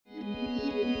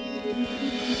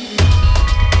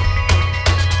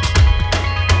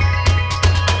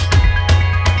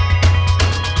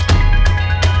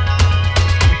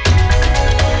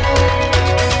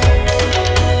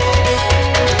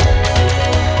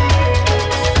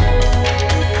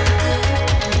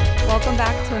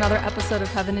another episode of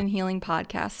Heaven and Healing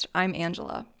Podcast. I'm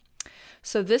Angela.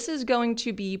 So this is going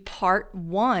to be part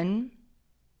one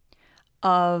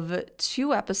of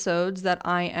 2 episodes that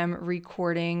I am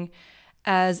recording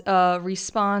as a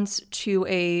response to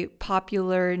a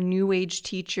popular New Age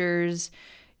teacher's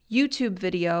YouTube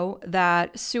video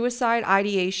that suicide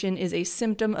ideation is a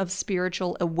symptom of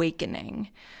spiritual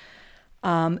awakening.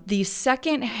 The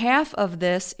second half of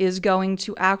this is going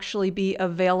to actually be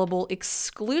available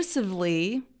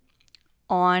exclusively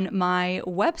on my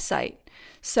website.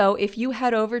 So if you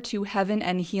head over to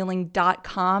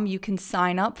heavenandhealing.com, you can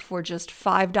sign up for just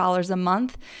 $5 a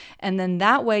month. And then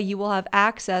that way you will have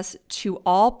access to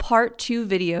all part 2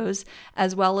 videos,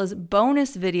 as well as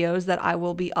bonus videos that I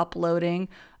will be uploading,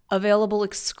 available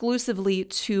exclusively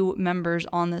to members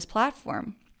on this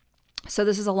platform. So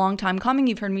this is a long time coming.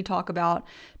 You've heard me talk about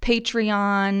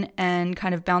Patreon and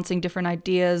kind of bouncing different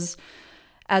ideas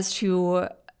as to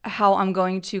how I'm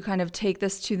going to kind of take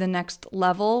this to the next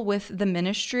level with the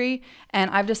ministry.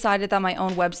 And I've decided that my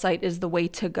own website is the way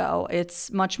to go.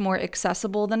 It's much more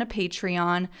accessible than a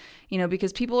Patreon,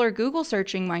 because people are Google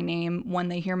searching my name when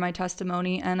they hear my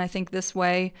testimony. And I think this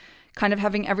way, kind of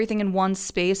having everything in one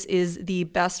space is the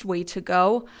best way to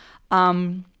go.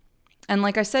 And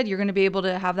like I said, you're going to be able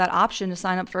to have that option to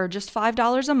sign up for just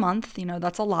 $5 a month.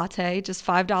 That's a latte, just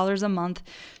 $5 a month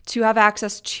to have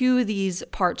access to these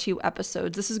part 2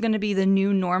 episodes. This is going to be the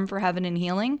new norm for Heaven and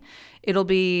Healing. It'll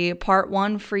be part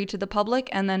 1 free to the public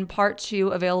and then part 2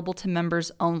 available to members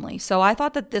only. So I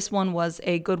thought that this one was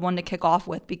a good one to kick off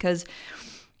with because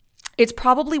it's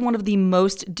probably one of the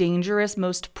most dangerous,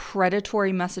 most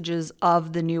predatory messages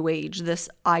of the New Age, this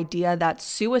idea that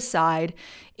suicide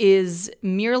is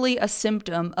merely a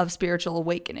symptom of spiritual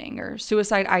awakening, or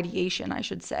suicide ideation, I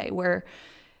should say, where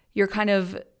you're kind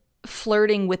of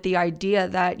flirting with the idea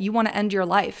that you want to end your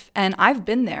life. And I've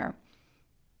been there.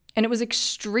 And it was an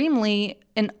extremely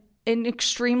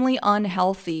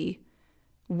unhealthy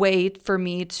way for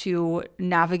me to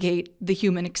navigate the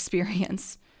human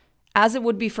experience, as it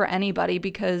would be for anybody,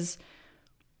 because,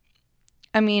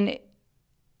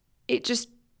 it just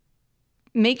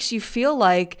makes you feel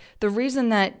like the reason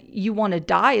that you want to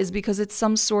die is because it's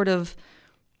some sort of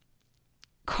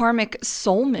karmic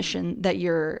soul mission that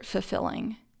you're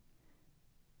fulfilling.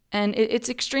 And it's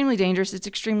extremely dangerous. It's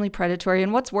extremely predatory.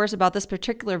 And what's worse about this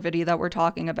particular video that we're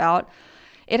talking about,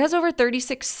 it has over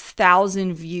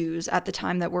 36,000 views at the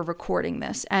time that we're recording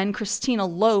this. And Christina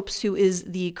Lopes, who is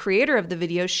the creator of the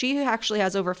video, she actually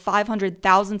has over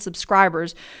 500,000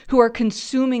 subscribers who are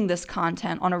consuming this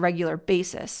content on a regular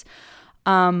basis.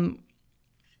 It's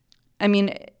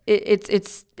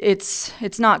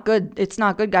not good. It's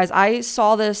not good, guys. I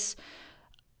saw this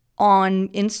on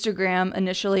Instagram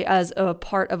initially as a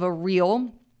part of a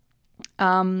reel.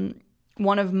 One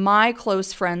of my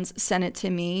close friends sent it to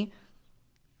me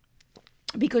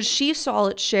because she saw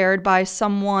it shared by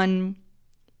someone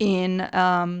in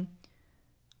our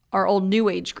old New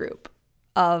Age group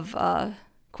of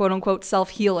quote-unquote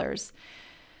self-healers.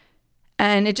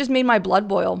 And it just made my blood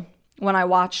boil when I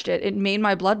watched it. It made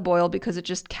my blood boil because it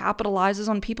just capitalizes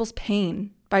on people's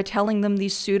pain by telling them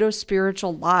these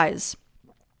pseudo-spiritual lies.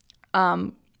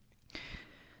 The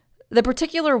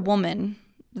particular woman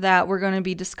that we're going to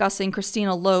be discussing,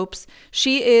 Christina Lopes,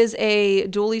 she is a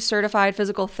duly certified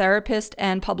physical therapist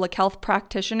and public health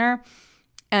practitioner,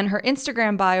 and her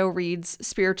Instagram bio reads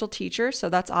spiritual teacher, so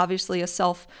that's obviously a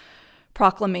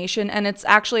self-proclamation, and it's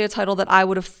actually a title that I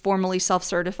would have formally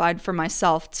self-certified for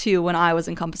myself too when I was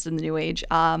encompassed in the New Age.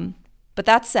 But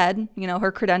that said,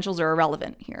 her credentials are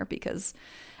irrelevant here because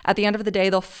at the end of the day,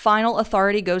 the final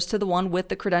authority goes to the one with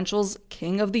the credentials,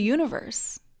 King of the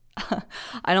Universe.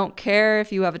 I don't care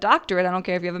if you have a doctorate. I don't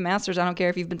care if you have a master's. I don't care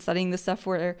if you've been studying this stuff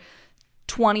for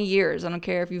 20 years. I don't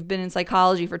care if you've been in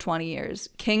psychology for 20 years.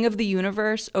 King of the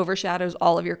Universe overshadows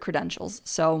all of your credentials.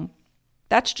 So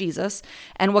that's Jesus.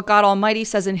 And what God Almighty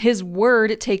says in his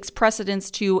word takes precedence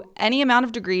to any amount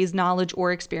of degrees, knowledge,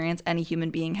 or experience any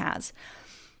human being has.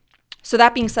 So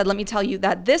that being said, let me tell you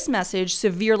that this message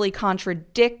severely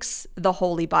contradicts the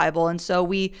Holy Bible. And so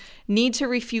we need to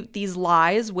refute these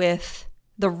lies with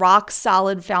the rock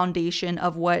solid foundation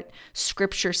of what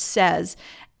Scripture says.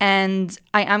 And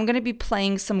I am going to be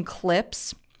playing some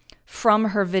clips from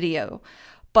her video.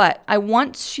 But I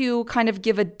want to kind of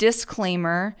give a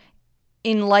disclaimer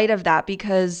in light of that,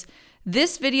 because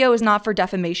this video is not for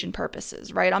defamation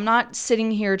purposes, right? I'm not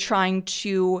sitting here trying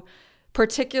to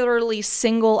particularly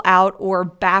single out or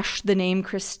bash the name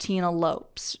Christina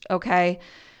Lopes, okay?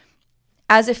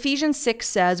 As Ephesians 6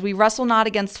 says, we wrestle not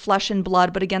against flesh and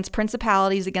blood, but against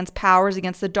principalities, against powers,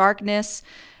 against the darkness,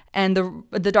 and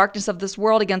the darkness of this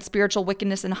world against spiritual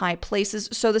wickedness in high places.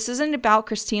 So this isn't about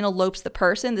Christina Lopes, the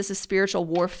person. This is spiritual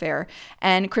warfare.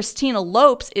 And Christina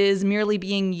Lopes is merely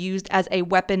being used as a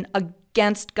weapon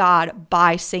against God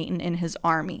by Satan in his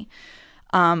army.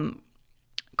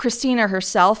 Christina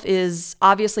herself is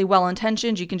obviously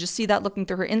well-intentioned. You can just see that looking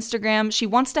through her Instagram. She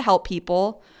wants to help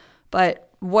people, but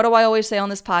what do I always say on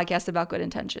this podcast about good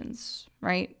intentions,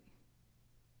 right?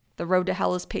 The road to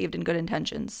hell is paved in good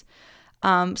intentions.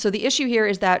 So the issue here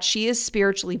is that she is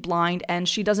spiritually blind and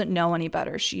she doesn't know any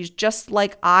better. She's just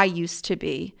like I used to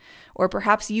be, or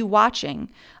perhaps you watching.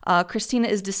 Christina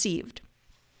is deceived.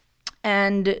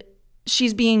 And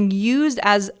she's being used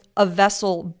as a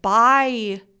vessel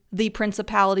by the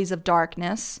principalities of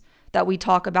darkness that we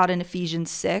talk about in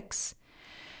Ephesians 6.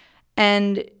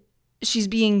 And she's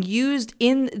being used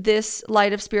in this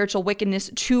light of spiritual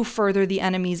wickedness to further the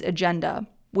enemy's agenda,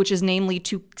 which is namely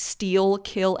to steal,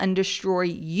 kill, and destroy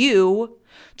you,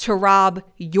 to rob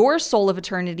your soul of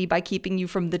eternity by keeping you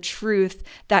from the truth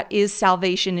that is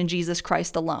salvation in Jesus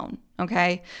Christ alone,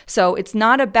 okay? So it's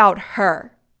not about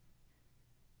her.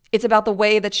 It's about the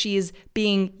way that she is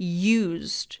being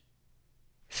used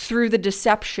through the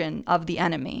deception of the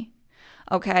enemy.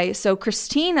 Okay, so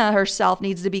Christina herself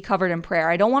needs to be covered in prayer.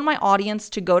 I don't want my audience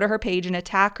to go to her page and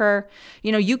attack her.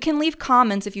 You know, you can leave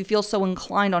comments if you feel so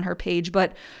inclined on her page,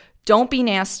 but don't be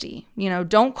nasty. You know,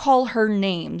 don't call her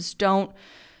names. Don't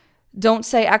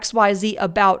say XYZ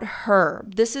about her.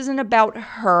 This isn't about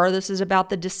her. This is about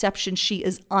the deception she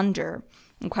is under.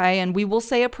 Okay, and we will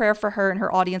say a prayer for her and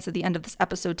her audience at the end of this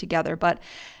episode together. But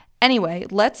anyway,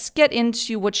 let's get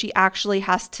into what she actually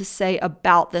has to say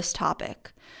about this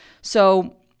topic.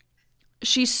 So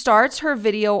she starts her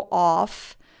video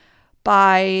off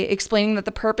by explaining that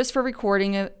the purpose for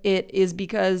recording it is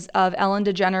because of Ellen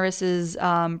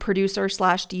DeGeneres' producer /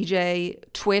 DJ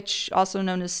Twitch, also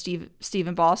known as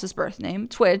Stephen Boss's birth name,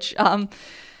 Twitch,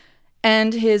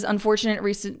 and his unfortunate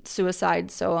recent suicide.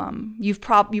 So you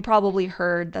probably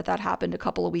heard that happened a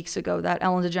couple of weeks ago, that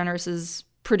Ellen DeGeneres'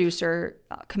 producer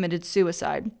committed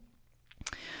suicide.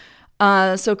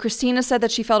 So Christina said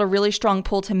that she felt a really strong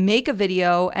pull to make a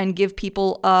video and give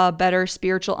people a better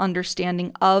spiritual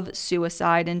understanding of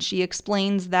suicide. And she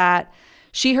explains that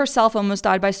she herself almost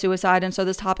died by suicide. And so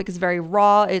this topic is very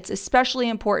raw. It's especially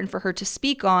important for her to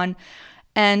speak on.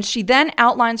 And she then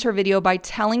outlines her video by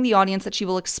telling the audience that she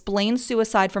will explain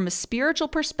suicide from a spiritual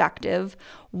perspective,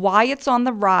 why it's on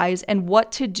the rise, and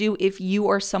what to do if you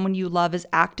or someone you love is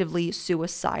actively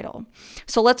suicidal.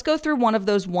 So let's go through one of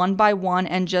those one by one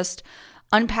and just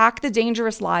unpack the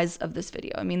dangerous lies of this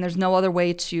video. I mean, there's no other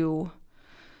way to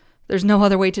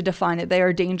define it. They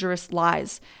are dangerous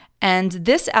lies. And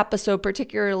this episode,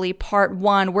 particularly part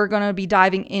 1, we're going to be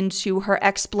diving into her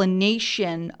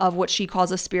explanation of what she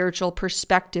calls a spiritual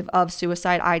perspective of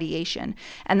suicide ideation.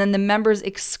 And then the members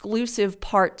exclusive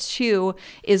part 2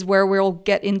 is where we'll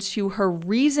get into her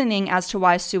reasoning as to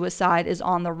why suicide is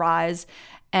on the rise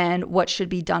and what should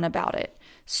be done about it.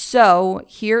 So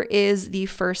here is the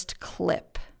first clip.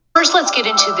 First, let's get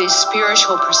into the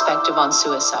spiritual perspective on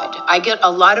suicide. I get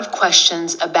a lot of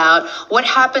questions about what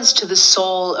happens to the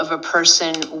soul of a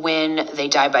person when they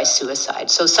die by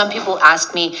suicide. So some people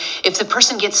ask me if the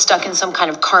person gets stuck in some kind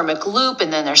of karmic loop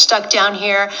and then they're stuck down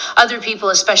here. Other people,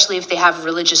 especially if they have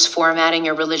religious formatting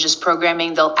or religious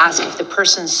programming, they'll ask if the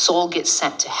person's soul gets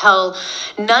sent to hell.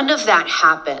 None of that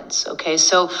happens, okay?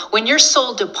 So when your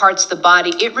soul departs the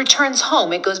body, it returns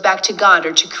home. It goes back to God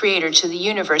or to Creator, to the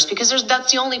universe, because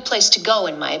that's the only place to go,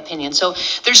 in my opinion. So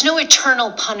there's no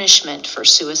eternal punishment for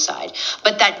suicide,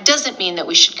 but that doesn't mean that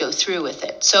we should go through with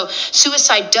it. So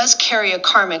suicide does carry a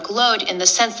karmic load in the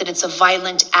sense that it's a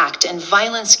violent act, and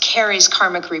violence carries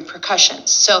karmic repercussions.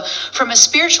 So from a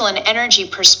spiritual and energy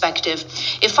perspective,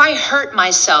 if I hurt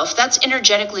myself, that's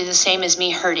energetically the same as me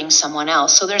hurting someone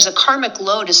else. So there's a karmic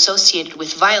load associated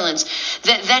with violence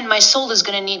that then my soul is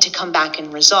going to need to come back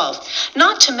and resolve.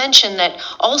 Not to mention that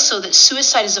also that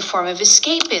suicide is a form of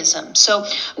escape. So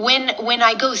when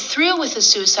I go through with a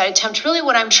suicide attempt, really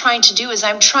what I'm trying to do is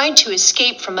I'm trying to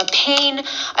escape from a pain,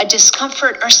 a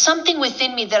discomfort, or something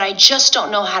within me that I just don't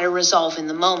know how to resolve in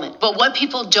the moment. But what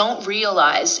people don't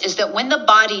realize is that when the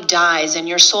body dies and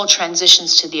your soul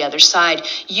transitions to the other side,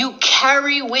 you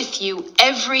carry with you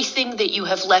everything that you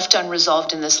have left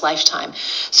unresolved in this lifetime.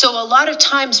 So a lot of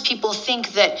times people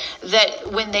think that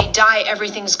when they die,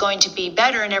 everything's going to be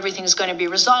better and everything's going to be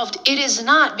resolved. It is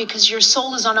not, because your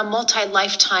soul is is on a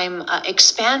multi-lifetime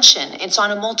expansion. It's on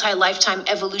a multi-lifetime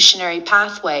evolutionary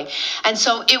pathway. And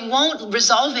so it won't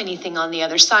resolve anything on the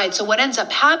other side. So what ends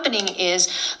up happening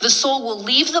is the soul will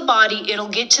leave the body, it'll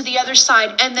get to the other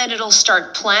side, and then it'll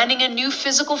start planning a new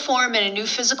physical form and a new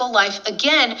physical life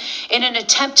again in an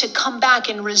attempt to come back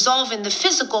and resolve in the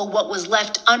physical what was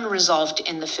left unresolved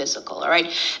in the physical, all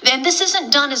right? Then this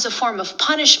isn't done as a form of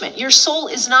punishment. Your soul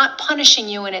is not punishing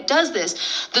you when it does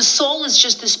this. The soul is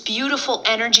just this beautiful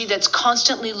energy that's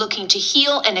constantly looking to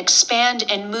heal and expand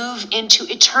and move into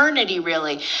eternity,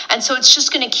 really. And so it's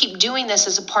just going to keep doing this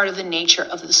as a part of the nature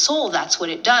of the soul. That's what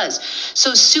it does.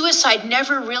 So suicide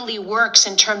never really works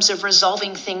in terms of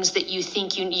resolving things that you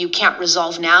think you can't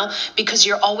resolve now, because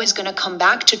you're always going to come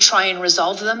back to try and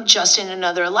resolve them just in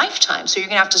another lifetime. So you're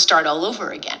going to have to start all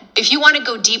over again. If you want to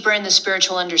go deeper in the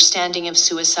spiritual understanding of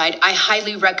suicide, I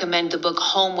highly recommend the book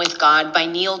Home with God by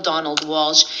Neale Donald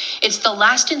Walsch. It's the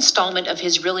last installment of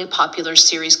his really popular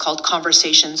series called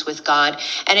Conversations with God,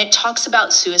 and it talks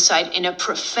about suicide in a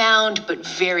profound but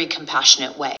very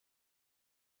compassionate way.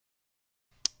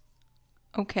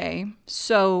 Okay,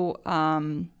 so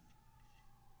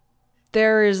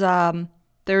there's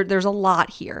a lot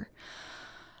here.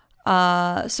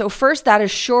 So first, that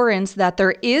assurance that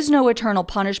there is no eternal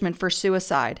punishment for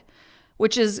suicide,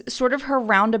 which is sort of her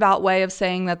roundabout way of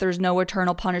saying that there's no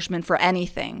eternal punishment for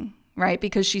anything, right?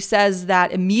 Because she says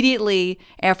that immediately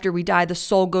after we die, the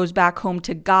soul goes back home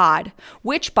to God,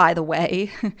 which, by the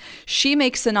way, she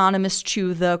makes synonymous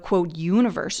to the, quote,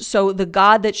 universe. So the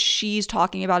God that she's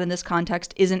talking about in this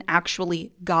context isn't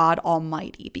actually God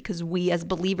Almighty, because we as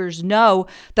believers know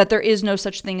that there is no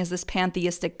such thing as this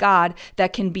pantheistic God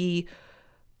that can be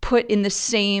put in the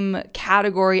same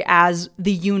category as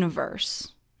the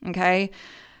universe, okay?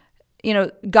 You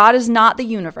know, God is not the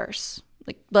universe.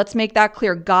 Like, let's make that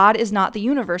clear. God is not the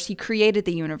universe. He created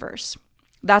the universe.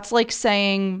 That's like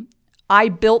saying, I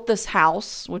built this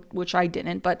house, which I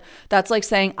didn't, but that's like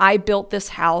saying, I built this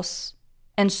house,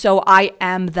 and so I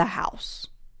am the house,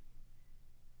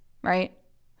 right?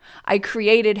 I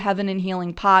created Heaven and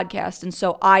Healing Podcast, and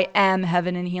so I am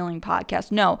Heaven and Healing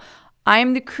Podcast. No, I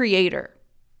am the creator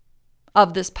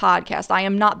of this podcast. I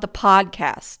am not the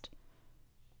podcast.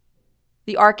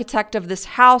 The architect of this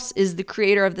house is the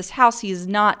creator of this house. He is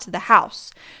not the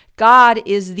house. God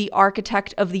is the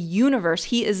architect of the universe.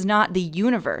 He is not the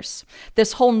universe.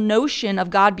 This whole notion of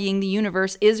God being the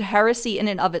universe is heresy in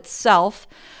and of itself.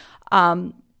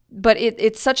 But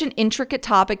it's such an intricate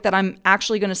topic that I'm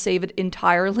actually going to save it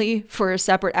entirely for a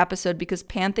separate episode, because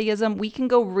pantheism, we can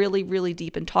go really, really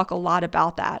deep and talk a lot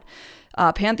about that.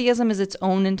 Pantheism is its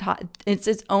own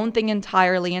thing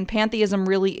entirely, and pantheism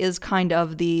really is kind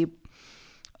of the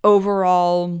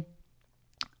overall,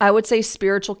 I would say,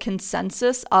 spiritual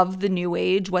consensus of the New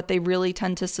Age, what they really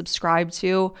tend to subscribe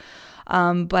to.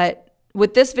 But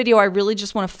with this video, I really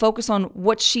just want to focus on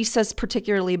what she says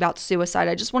particularly about suicide.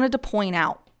 I just wanted to point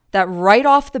out that right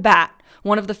off the bat,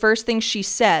 one of the first things she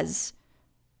says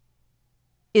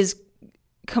is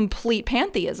complete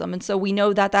pantheism. And so we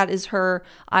know that that is her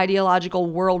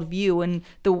ideological worldview and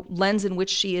the lens in which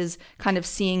she is kind of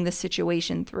seeing the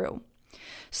situation through.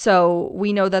 So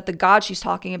we know that the God she's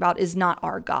talking about is not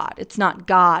our God. It's not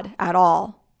God at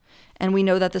all. And we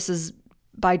know that this is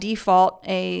by default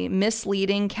a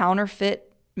misleading,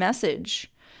 counterfeit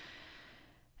message.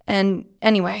 And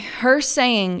anyway, her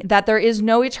saying that there is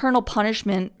no eternal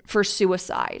punishment for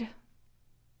suicide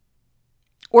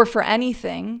or for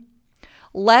anything,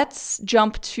 let's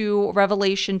jump to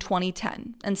Revelation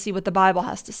 20:10 and see what the Bible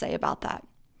has to say about that.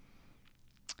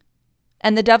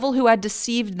 And the devil who had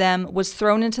deceived them was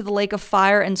thrown into the lake of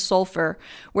fire and sulfur,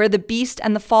 where the beast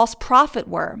and the false prophet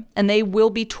were, and they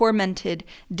will be tormented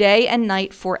day and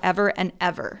night forever and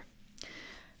ever.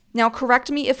 Now, correct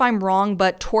me if I'm wrong,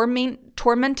 but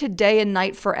tormented day and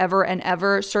night forever and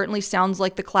ever certainly sounds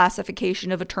like the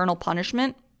classification of eternal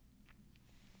punishment.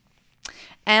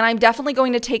 And I'm definitely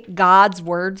going to take God's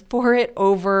word for it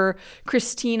over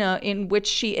Christina, in which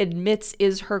she admits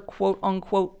is her quote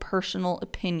unquote personal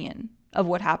opinion of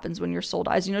what happens when your soul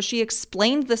dies. You know, she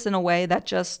explains this in a way that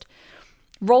just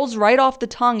rolls right off the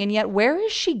tongue, and yet where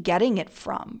is she getting it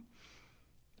from?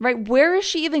 Right? Where is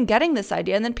she even getting this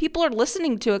idea? And then people are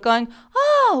listening to it going,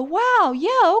 oh, wow,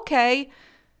 yeah, okay.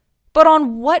 But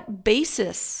on what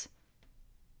basis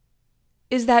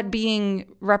is that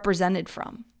being represented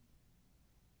from?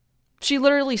 She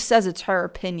literally says it's her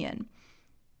opinion.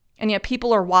 And yet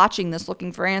people are watching this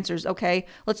looking for answers. Okay,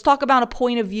 let's talk about a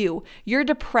point of view. You're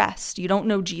depressed. You don't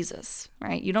know Jesus,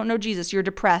 right? You don't know Jesus. You're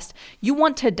depressed. You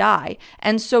want to die.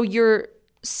 And so you're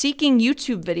seeking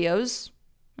YouTube videos.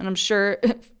 And I'm sure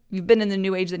you've been in the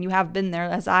New Age, then you have been there,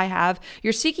 as I have.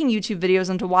 You're seeking YouTube videos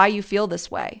into why you feel this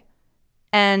way.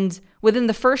 And within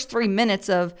the first 3 minutes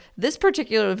of this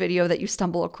particular video that you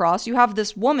stumble across, you have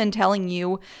this woman telling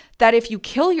you that if you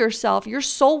kill yourself, your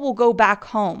soul will go back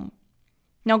home.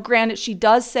 Now, granted, she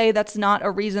does say that's not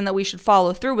a reason that we should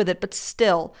follow through with it, but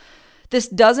still, this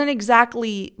doesn't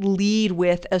exactly lead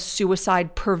with a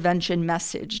suicide prevention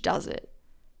message, does it?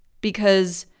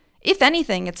 Because if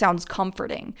anything, it sounds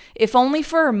comforting, if only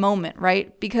for a moment,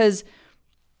 right? Because,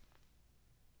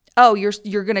 oh,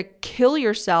 you're going to kill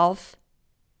yourself,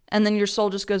 and then your soul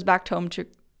just goes back home to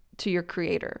your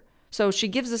creator. So she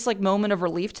gives this like moment of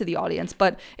relief to the audience,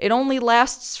 but it only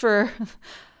lasts for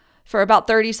about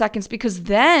 30 seconds, because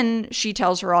then she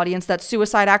tells her audience that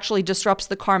suicide actually disrupts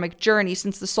the karmic journey,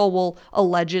 since the soul will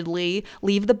allegedly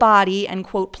leave the body and,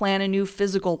 quote, plan a new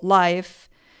physical life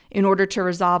in order to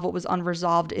resolve what was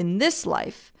unresolved in this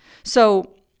life.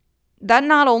 So that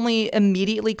not only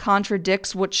immediately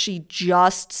contradicts what she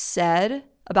just said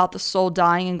about the soul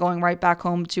dying and going right back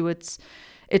home to its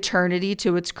eternity,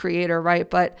 to its creator, right?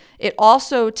 But it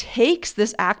also takes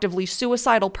this actively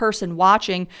suicidal person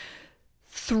watching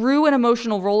through an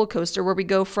emotional roller coaster where we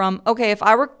go from, okay, if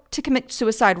I were to commit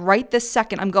suicide right this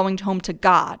second, I'm going home to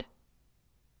God,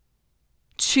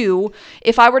 to,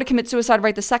 if I were to commit suicide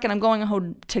right this second, I'm going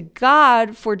home to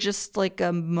God for just like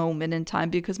a moment in time,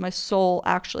 because my soul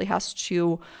actually has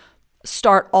to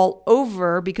start all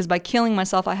over, because by killing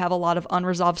myself, I have a lot of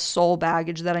unresolved soul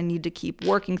baggage that I need to keep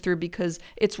working through, because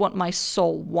it's what my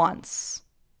soul wants.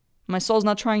 My soul's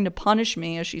not trying to punish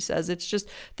me, as she says.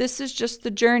 This is just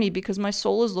the journey, because my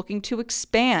soul is looking to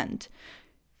expand.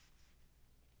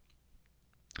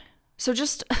 So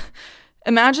just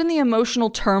imagine the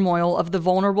emotional turmoil of the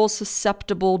vulnerable,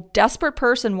 susceptible, desperate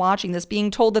person watching this,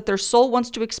 being told that their soul wants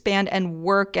to expand and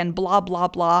work and blah, blah,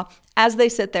 blah, as they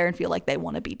sit there and feel like they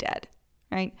want to be dead,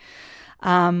 right?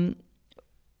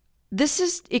 This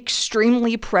is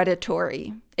extremely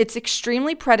predatory. It's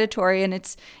extremely predatory, and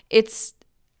it's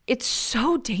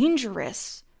so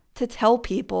dangerous to tell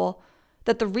people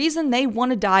that the reason they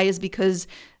want to die is because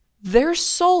their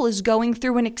soul is going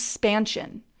through an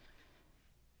expansion.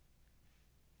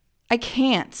 I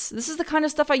can't. This is the kind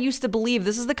of stuff I used to believe.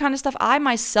 This is the kind of stuff I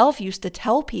myself used to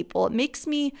tell people. It makes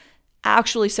me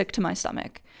actually sick to my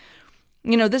stomach.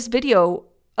 You know, this video,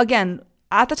 again,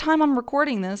 at the time I'm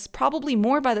recording this, probably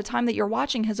more by the time that you're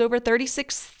watching, has over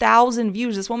 36,000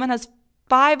 views. This woman has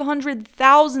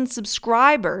 500,000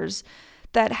 subscribers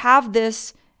that have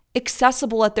this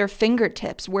accessible at their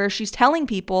fingertips, where she's telling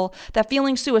people that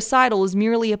feeling suicidal is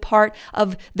merely a part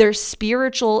of their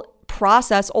spiritual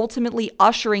process, ultimately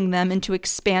ushering them into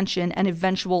expansion and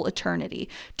eventual eternity.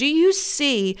 Do you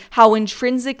see how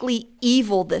intrinsically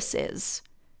evil this is?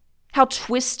 How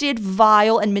twisted,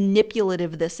 vile, and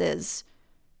manipulative this is?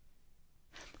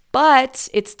 But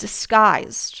it's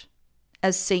disguised,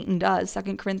 as Satan does,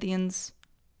 2 Corinthians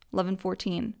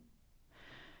 11:14.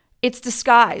 It's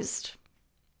disguised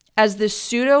as this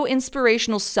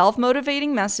pseudo-inspirational,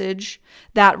 self-motivating message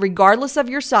that regardless of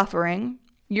your suffering,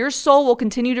 your soul will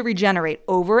continue to regenerate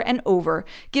over and over,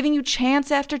 giving you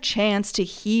chance after chance to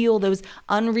heal those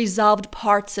unresolved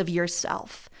parts of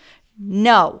yourself.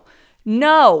 No.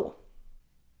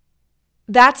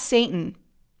 That's Satan.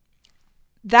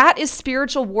 That is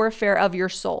spiritual warfare of your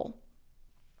soul.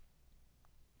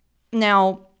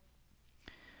 Now,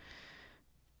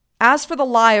 as for the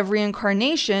lie of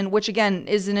reincarnation, which again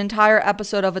is an entire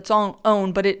episode of its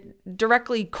own, but it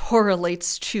directly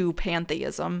correlates to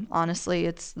pantheism. Honestly,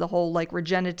 it's the whole like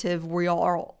regenerative, we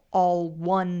are all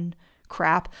one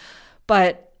crap.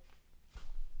 But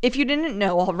if you didn't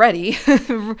know already,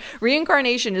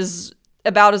 reincarnation is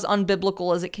about as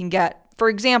unbiblical as it can get. For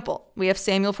example, we have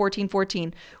Samuel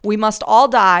 14:14. We must all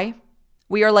die.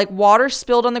 We are like water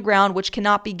spilled on the ground, which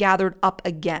cannot be gathered up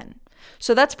again.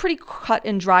 So that's pretty cut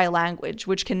and dry language,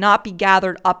 which cannot be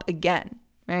gathered up again,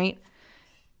 right?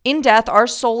 In death, our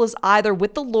soul is either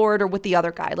with the Lord or with the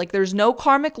other guy. Like there's no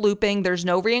karmic looping, there's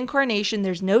no reincarnation,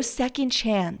 there's no second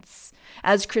chance.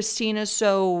 As Christina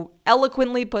so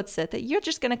eloquently puts it, that you're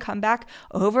just going to come back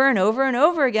over and over and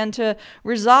over again to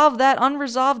resolve that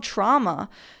unresolved trauma.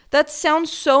 That sounds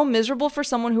so miserable for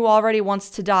someone who already wants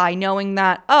to die, knowing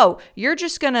that, oh, you're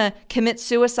just going to commit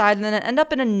suicide and then end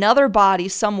up in another body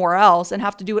somewhere else and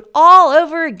have to do it all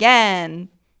over again.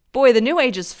 Boy, the New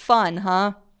Age is fun,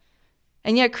 huh?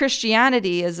 And yet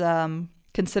Christianity is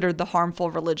considered the harmful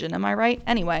religion. Am I right?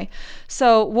 Anyway,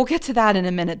 so we'll get to that in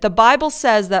a minute. The Bible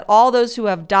says that all those who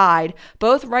have died,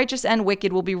 both righteous and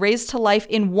wicked, will be raised to life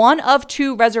in one of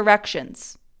two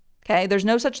resurrections. Okay, there's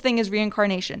no such thing as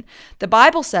reincarnation. The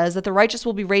Bible says that the righteous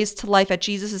will be raised to life at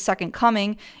Jesus' second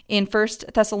coming in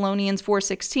 1 Thessalonians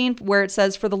 4:16, where it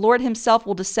says, "For the Lord himself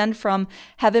will descend from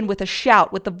heaven with a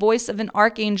shout, with the voice of an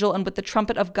archangel, and with the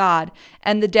trumpet of God,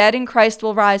 and the dead in Christ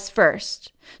will rise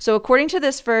first." So according to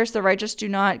this verse, the righteous do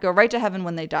not go right to heaven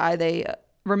when they die. They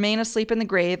remain asleep in the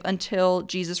grave until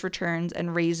Jesus returns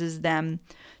and raises them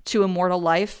to immortal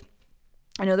life.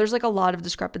 I know there's like a lot of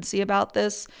discrepancy about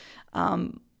this,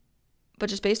 but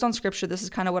just based on scripture, this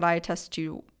is kind of what I attest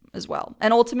to as well.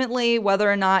 And ultimately,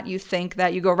 whether or not you think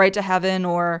that you go right to heaven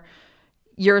or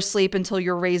you're asleep until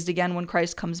you're raised again when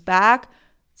Christ comes back,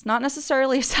 it's not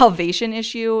necessarily a salvation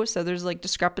issue. So there's like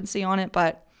discrepancy on it.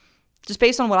 But just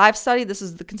based on what I've studied, this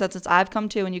is the consensus I've come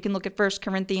to. And you can look at 1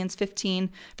 Corinthians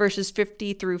 15, verses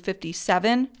 50 through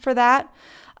 57 for that.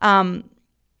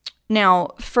 Now,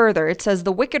 further, it says,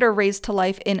 "The wicked are raised to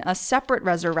life in a separate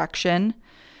resurrection,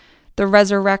 the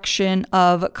resurrection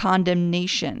of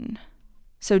condemnation."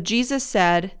 So Jesus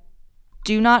said,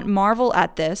 "Do not marvel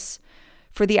at this,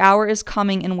 for the hour is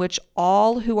coming in which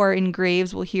all who are in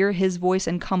graves will hear his voice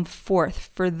and come forth,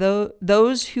 for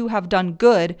those who have done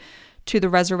good to the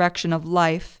resurrection of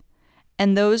life,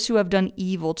 and those who have done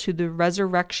evil to the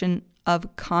resurrection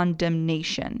of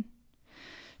condemnation."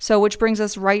 So which brings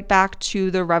us right back to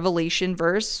the Revelation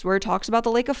verse where it talks about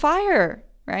the lake of fire,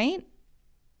 right?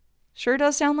 Sure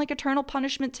does sound like eternal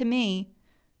punishment to me.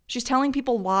 She's telling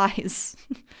people lies.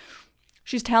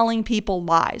 She's telling people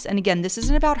lies. And again, this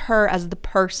isn't about her as the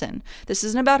person. This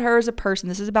isn't about her as a person.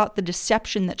 This is about the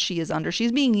deception that she is under.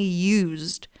 She's being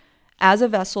used as a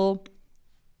vessel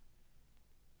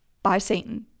by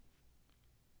Satan.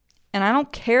 And I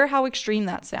don't care how extreme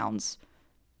that sounds,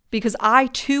 because I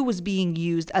too was being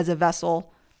used as a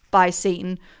vessel by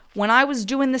Satan when I was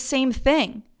doing the same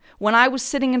thing. When I was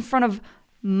sitting in front of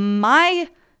my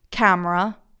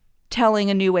camera telling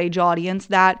a new age audience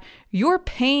that your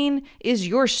pain is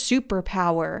your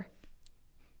superpower.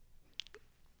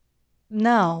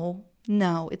 No,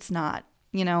 it's not.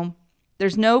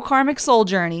 There's no karmic soul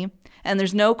journey, and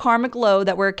there's no karmic load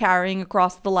that we're carrying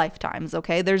across the lifetimes,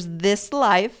 okay? There's this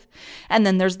life, and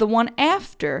then there's the one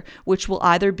after, which will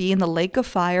either be in the lake of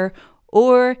fire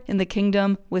or in the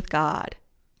kingdom with God.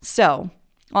 So,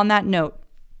 on that note,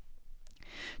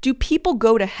 do people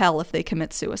go to hell if they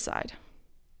commit suicide?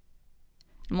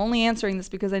 I'm only answering this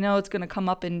because I know it's going to come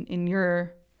up in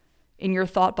your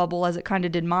thought bubble, as it kind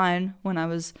of did mine when I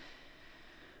was,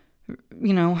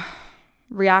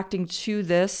 reacting to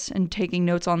this and taking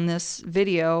notes on this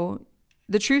video.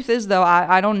 The truth is, though,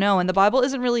 I don't know. And the Bible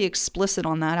isn't really explicit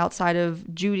on that outside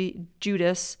of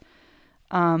Judas.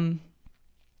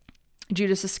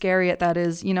 Judas Iscariot, that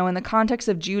is. In the context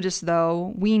of Judas,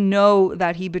 though, we know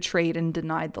that he betrayed and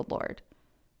denied the Lord.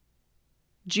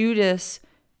 Judas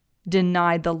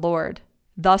denied the Lord,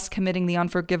 thus committing the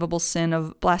unforgivable sin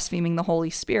of blaspheming the Holy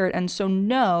Spirit. And so,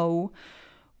 no,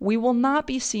 we will not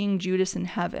be seeing Judas in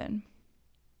heaven.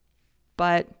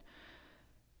 But,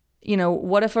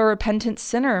 what if a repentant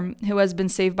sinner who has been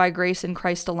saved by grace in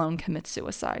Christ alone commits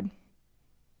suicide?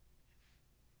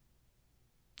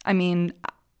 I mean,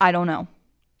 I don't know.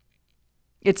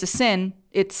 It's a sin.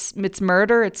 It's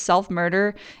murder. It's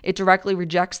self-murder. It directly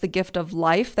rejects the gift of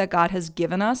life that God has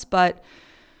given us. But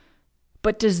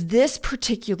does this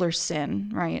particular sin,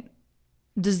 right?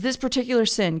 Does this particular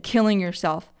sin, killing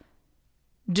yourself,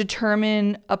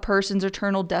 determine a person's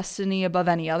eternal destiny above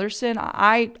any other sin?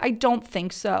 I don't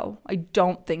think so. I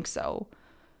don't think so.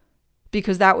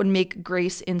 Because that would make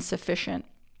grace insufficient.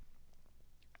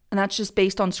 And that's just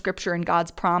based on scripture and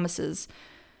God's promises.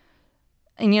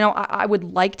 And, I would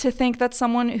like to think that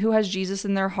someone who has Jesus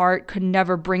in their heart could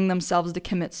never bring themselves to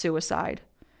commit suicide.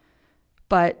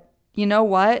 But you know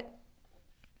what?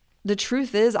 The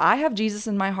truth is, I have Jesus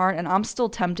in my heart, and I'm still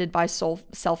tempted by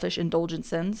selfish, indulgent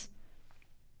sins.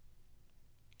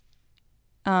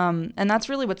 And that's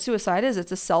really what suicide is.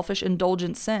 It's a selfish,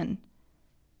 indulgent sin.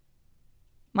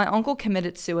 My uncle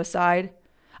committed suicide.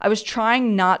 I was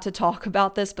trying not to talk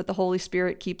about this, but the Holy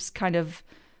Spirit keeps kind of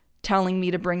telling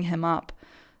me to bring him up.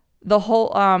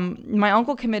 My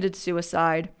uncle committed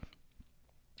suicide.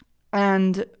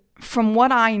 And from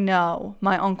what I know,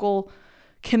 my uncle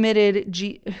invited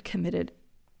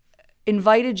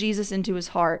Jesus into his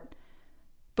heart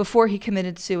before he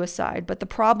committed suicide. But the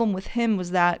problem with him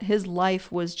was that his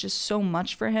life was just so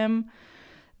much for him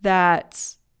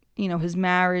that, his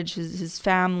marriage, his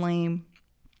family,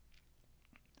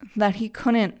 that he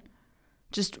couldn't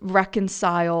just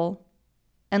reconcile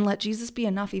and let Jesus be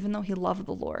enough, even though he loved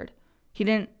the Lord.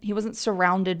 He wasn't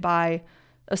surrounded by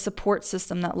a support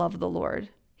system that loved the Lord.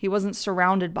 He wasn't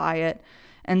surrounded by it.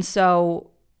 And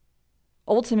so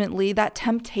ultimately that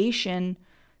temptation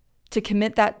to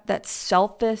commit that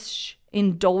selfish,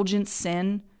 indulgent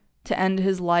sin to end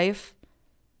his life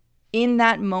in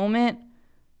that moment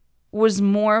was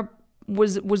more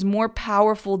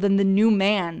powerful than the new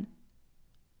man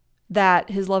that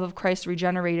his love of Christ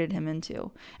regenerated him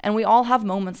into. And we all have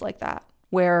moments like that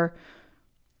where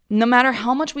no matter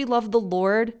how much we love the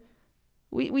Lord,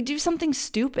 we do something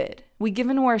stupid. We give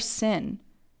into our sin.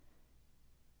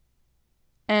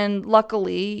 And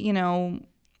luckily, I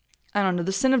don't know,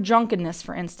 the sin of drunkenness,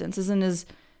 for instance, isn't as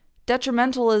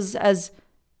detrimental as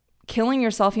killing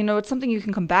yourself. It's something you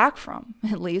can come back from,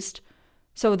 at least.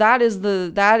 So that is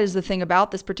the thing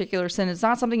about this particular sin. It's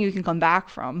not something you can come back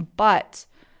from, but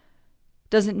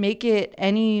does it make it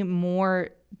any more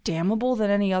damnable than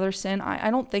any other sin?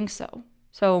 I don't think so.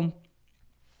 So,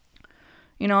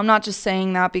 I'm not just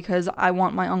saying that because I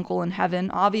want my uncle in heaven.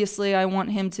 Obviously, I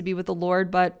want him to be with the Lord,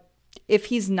 but if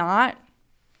he's not,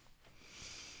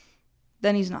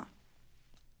 then he's not.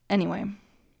 Anyway,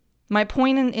 my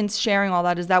point in sharing all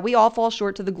that is that we all fall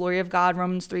short to the glory of God,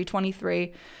 Romans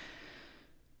 3:23.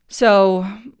 So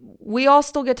we all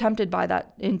still get tempted by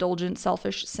that indulgent,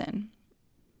 selfish sin.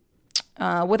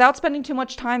 Without spending too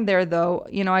much time there, though,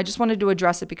 I just wanted to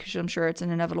address it because I'm sure it's an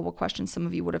inevitable question some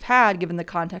of you would have had given the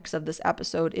context of this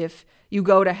episode if you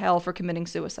go to hell for committing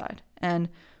suicide. And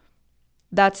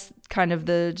that's kind of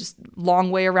the just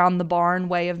long way around the barn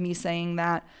way of me saying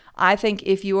that. I think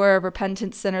if you are a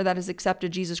repentant sinner that has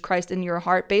accepted Jesus Christ in your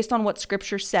heart, based on what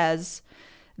Scripture says,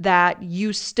 that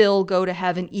you still go to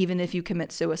heaven even if you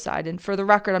commit suicide. And for the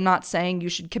record, I'm not saying you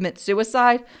should commit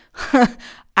suicide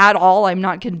at all. I'm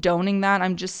not condoning that.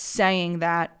 I'm just saying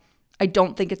that I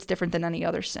don't think it's different than any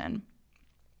other sin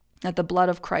that the blood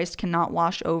of Christ cannot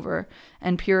wash over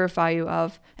and purify you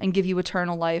of and give you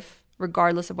eternal life,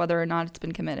 regardless of whether or not it's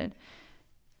been committed.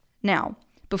 Now,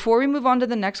 before we move on to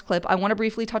the next clip, I want to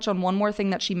briefly touch on one more thing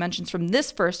that she mentions from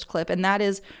this first clip, and that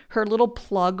is her little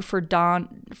plug for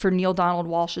Neale Donald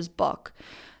Walsch's book.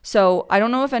 So I don't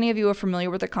know if any of you are familiar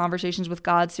with the Conversations with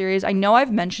God series. I know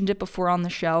I've mentioned it before on the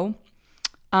show.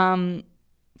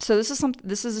 So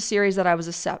this is a series that I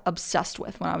was obsessed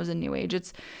with when I was in New Age.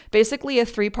 It's basically a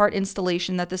 3-part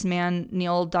installation that this man,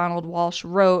 Neale Donald Walsch,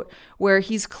 wrote, where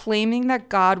he's claiming that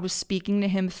God was speaking to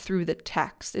him through the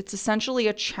text. It's essentially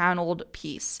a channeled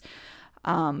piece.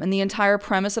 And the entire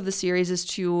premise of the series is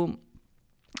to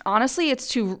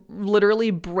literally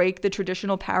break the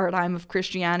traditional paradigm of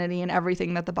Christianity and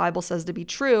everything that the Bible says to be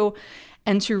true,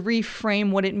 and to reframe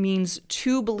what it means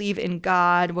to believe in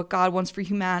God, what God wants for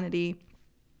humanity,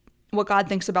 what God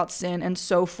thinks about sin, and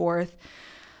so forth.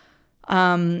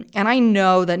 And I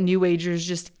know that New Agers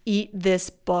just eat this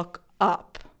book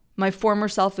up, my former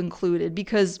self included,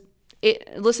 because it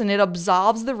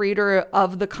absolves the reader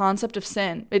of the concept of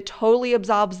sin. It totally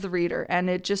absolves the reader, and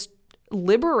it just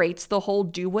liberates the whole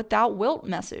do what thou wilt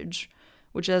message,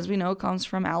 which, as we know, comes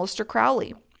from Aleister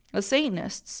Crowley, the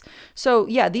Satanists. So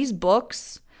yeah, these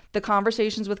books, the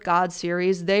Conversations with God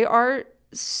series, they are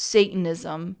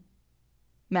Satanism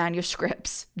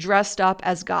manuscripts dressed up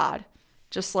as God,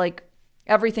 just like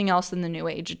everything else in the New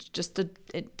Age. It's just a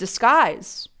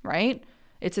disguise, right?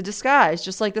 It's a disguise,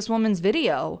 just like this woman's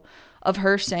video of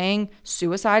her saying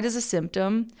suicide is a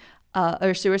symptom,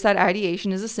 or suicide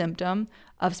ideation is a symptom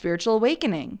of spiritual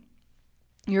awakening.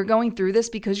 You're going through this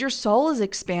because your soul is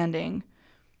expanding.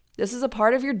 This is a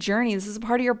part of your journey. This is a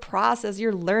part of your process.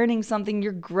 You're learning something,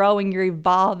 you're growing, you're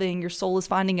evolving, your soul is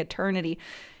finding eternity.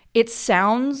 It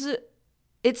sounds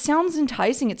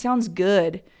enticing. It sounds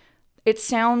good. It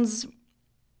sounds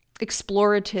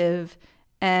explorative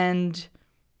and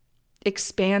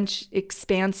expansive.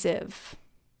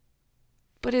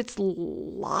 But it's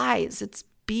lies. It's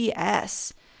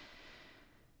BS.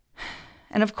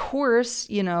 And of course,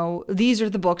 these are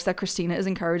the books that Christina is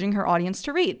encouraging her audience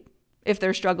to read if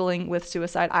they're struggling with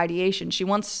suicide ideation. She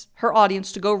wants her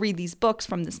audience to go read these books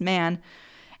from this man.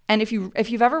 And if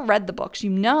you've ever read the books, you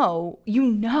know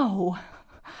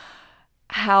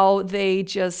how they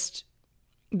just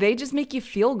make you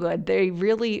feel good. They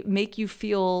really make you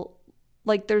feel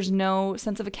like there's no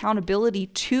sense of accountability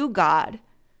to God,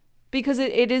 because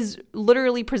it is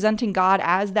literally presenting God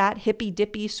as that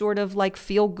hippy-dippy sort of like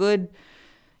feel-good,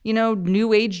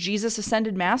 New Age Jesus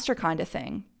ascended master kind of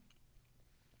thing,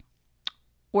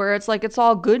 where it's like, it's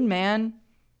all good, man.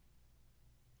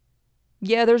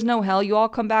 Yeah, there's no hell. You all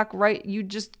come back right. You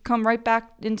just come right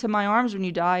back into my arms when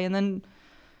you die, and then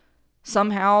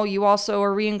somehow you also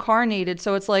are reincarnated.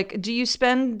 So it's like, do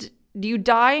you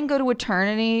die and go to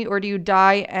eternity, or do you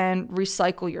die and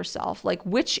recycle yourself? Like,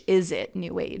 which is it,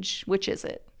 New Age? Which is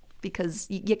it? Because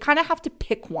you kind of have to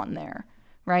pick one there,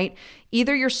 right?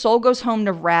 Either your soul goes home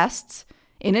to rest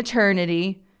in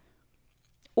eternity,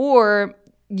 or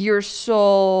your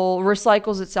soul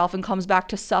recycles itself and comes back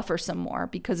to suffer some more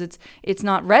because it's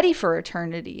not ready for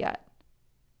eternity yet.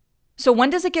 So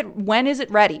when is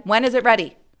it ready? When is it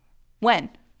ready? When?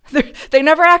 They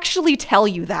never actually tell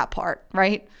you that part,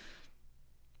 right?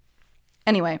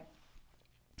 Anyway,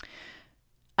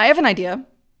 I have an idea.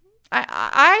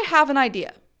 I have an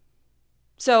idea.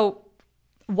 So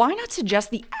why not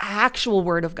suggest the actual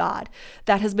word of God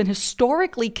that has been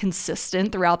historically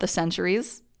consistent throughout the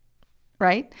centuries,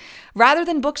 right? Rather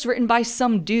than books written by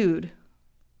some dude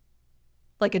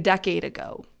like a decade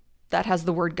ago that has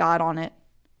the word God on it.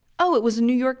 Oh, it was a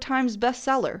New York Times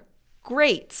bestseller.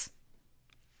 Great.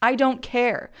 I don't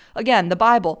care. Again, the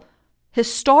Bible,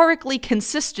 historically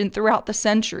consistent throughout the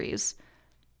centuries.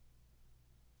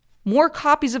 More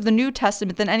copies of the New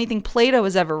Testament than anything Plato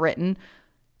has ever written.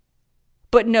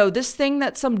 But no, this thing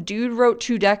that some dude wrote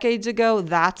 2 decades ago,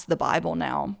 that's the Bible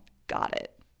now. Got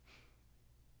it.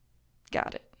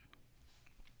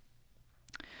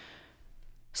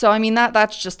 So, I mean,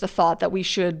 that's just a thought that we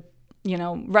should,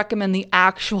 recommend the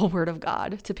actual word of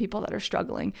God to people that are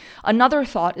struggling. Another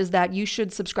thought is that you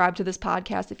should subscribe to this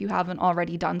podcast if you haven't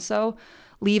already done so.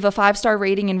 Leave a 5-star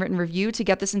rating and written review to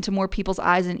get this into more people's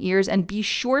eyes and ears. And be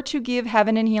sure to give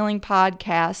Heaven and Healing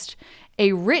Podcast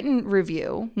a written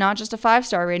review, not just a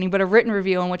 5-star rating, but a written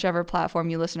review on whichever platform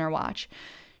you listen or watch.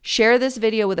 Share this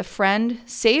video with a friend,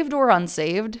 saved or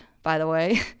unsaved, by the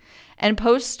way, and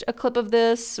post a clip of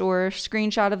this or a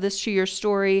screenshot of this to your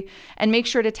story, and make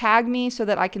sure to tag me so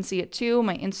that I can see it too.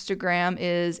 My Instagram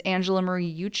is Angela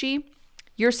Marie Ucci.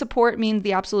 Your support means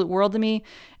the absolute world to me.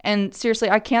 And seriously,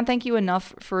 I can't thank you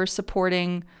enough for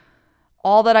supporting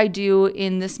all that I do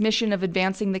in this mission of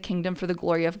advancing the kingdom for the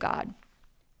glory of God.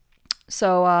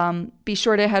 So be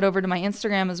sure to head over to my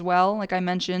Instagram as well, like I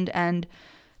mentioned, and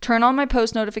turn on my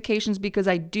post notifications because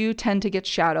I do tend to get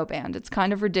shadow banned. It's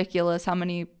kind of ridiculous how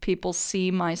many people see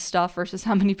my stuff versus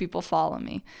how many people follow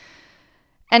me.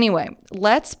 Anyway,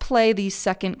 let's play the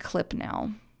second clip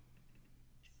now.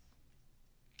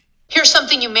 Here's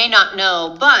something you may not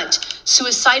know, but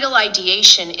suicidal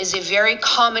ideation is a very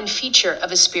common feature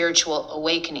of a spiritual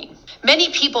awakening. Many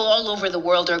people all over the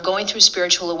world are going through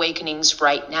spiritual awakenings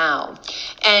right now,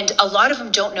 and a lot of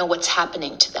them don't know what's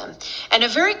happening to them. And a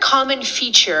very common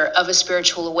feature of a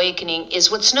spiritual awakening is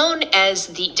what's known as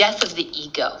the death of the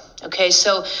ego. Okay,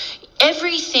 so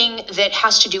everything that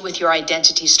has to do with your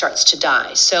identity starts to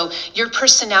die. So your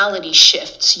personality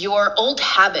shifts, your old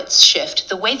habits shift,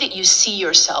 the way that you see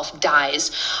yourself dies,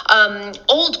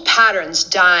 old patterns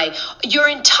die, your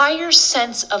entire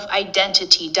sense of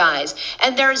identity dies.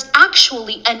 And there is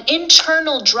actually an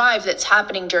internal drive that's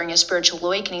happening during a spiritual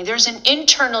awakening. There's an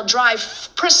internal drive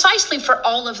precisely for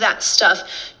all of that stuff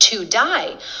to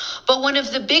die. But one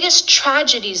of the biggest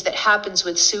tragedies that happens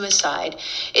with suicide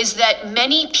is that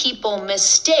many people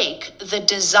mistake the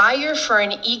desire for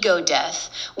an ego death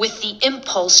with the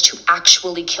impulse to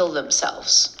actually kill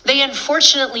themselves. They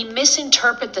unfortunately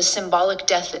misinterpret the symbolic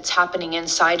death that's happening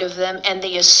inside of them, and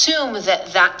they assume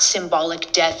that that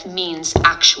symbolic death means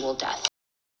actual death.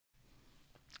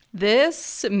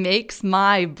 This makes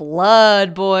my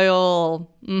blood boil.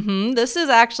 This is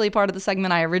actually part of the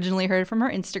segment I originally heard from her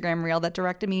Instagram reel that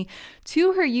directed me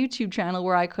to her YouTube channel,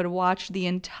 where I could watch the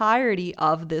entirety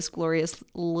of this glorious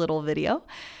little video.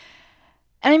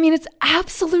 And I mean, it's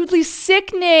absolutely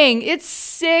sickening. It's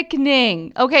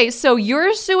sickening. Okay, so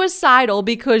you're suicidal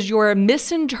because you're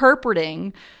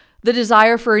misinterpreting the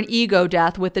desire for an ego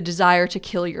death with the desire to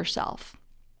kill yourself.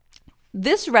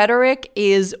 This rhetoric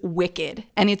is wicked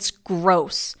and it's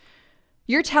gross.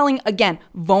 You're telling, again,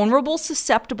 vulnerable,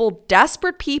 susceptible,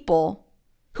 desperate people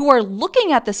who are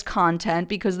looking at this content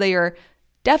because they are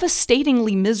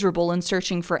devastatingly miserable and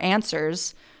searching for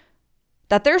answers,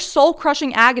 that their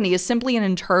soul-crushing agony is simply an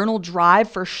internal drive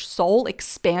for soul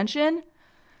expansion.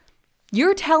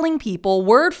 You're telling people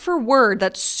word for word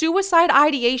that suicide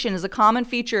ideation is a common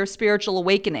feature of spiritual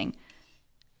awakening.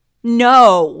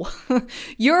 No,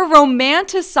 you're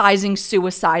romanticizing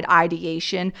suicide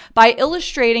ideation by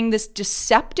illustrating this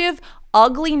deceptive,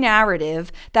 ugly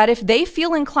narrative that if they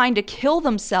feel inclined to kill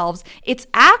themselves, it's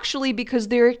actually because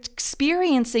they're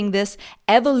experiencing this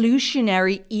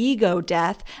evolutionary ego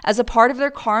death as a part of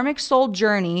their karmic soul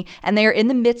journey, and they are in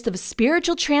the midst of a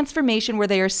spiritual transformation where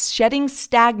they are shedding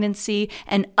stagnancy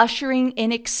and ushering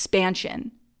in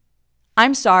expansion.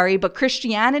 I'm sorry, but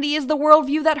Christianity is the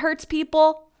worldview that hurts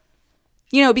people?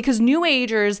 Because New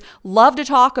Agers love to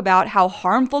talk about how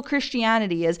harmful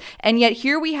Christianity is, and yet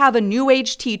here we have a New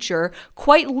Age teacher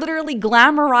quite literally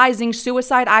glamorizing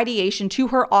suicide ideation to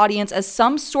her audience as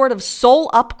some sort of soul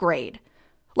upgrade.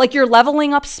 Like you're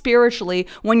leveling up spiritually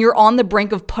when you're on the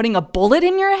brink of putting a bullet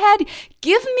in your head?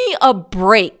 Give me a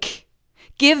break.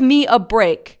 Give me a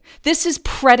break. This is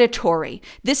predatory.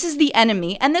 This is the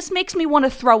enemy, and this makes me want to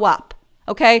throw up.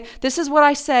 Okay, this is what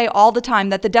I say all the time,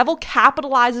 that the devil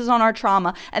capitalizes on our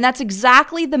trauma. And that's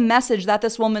exactly the message that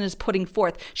this woman is putting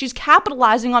forth. She's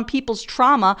capitalizing on people's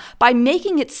trauma by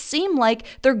making it seem like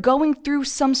they're going through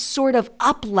some sort of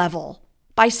up level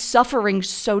by suffering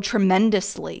so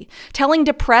tremendously, telling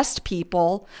depressed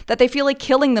people that they feel like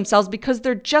killing themselves because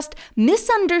they're just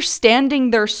misunderstanding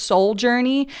their soul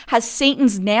journey has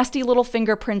Satan's nasty little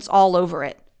fingerprints all over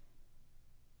it.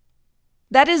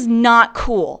 That is not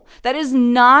cool. That is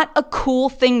not a cool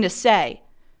thing to say.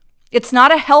 It's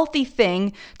not a healthy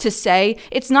thing to say.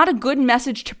 It's not a good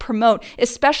message to promote,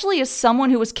 especially as someone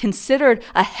who is considered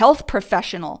a health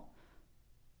professional.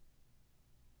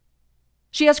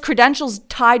 She has credentials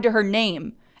tied to her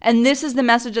name, and this is the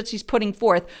message that she's putting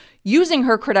forth, using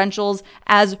her credentials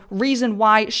as reason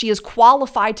why she is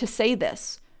qualified to say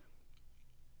this.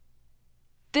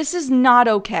 This is not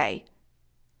okay.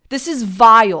 This is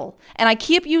vile. And I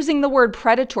keep using the word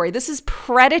predatory. This is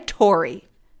predatory.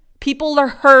 People are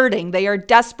hurting. They are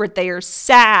desperate. They are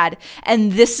sad.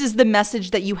 And this is the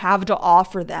message that you have to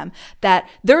offer them, that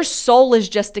their soul is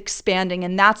just expanding,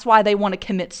 and that's why they want to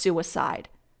commit suicide.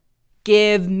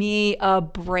 Give me a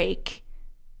break.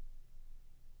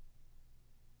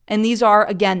 And these are,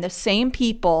 again, the same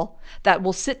people that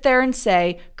will sit there and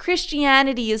say,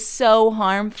 Christianity is so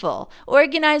harmful.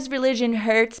 Organized religion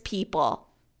hurts people.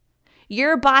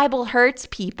 Your Bible hurts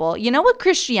people. You know what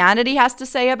Christianity has to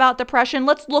say about depression?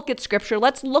 Let's look at scripture.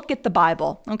 Let's look at the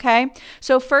Bible, okay?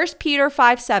 So 1 Peter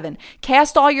 5:7,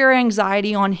 cast all your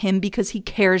anxiety on him because he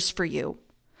cares for you.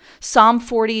 Psalm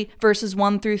 40 verses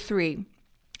 1-3.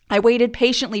 I waited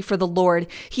patiently for the Lord.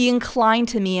 He inclined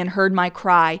to me and heard my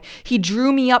cry. He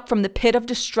drew me up from the pit of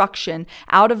destruction,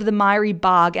 out of the miry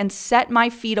bog, and set my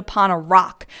feet upon a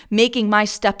rock, making my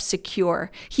steps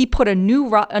secure. He put a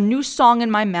new song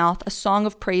in my mouth, a song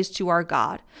of praise to our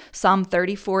God. Psalm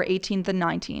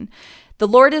 34:18-19. The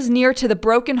Lord is near to the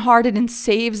brokenhearted and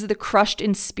saves the crushed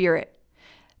in spirit.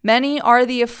 Many are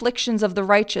the afflictions of the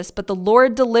righteous, but the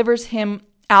Lord delivers him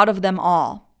out of them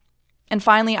all. And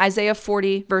finally, Isaiah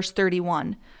 40, verse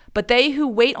 31. But they who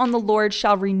wait on the Lord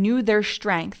shall renew their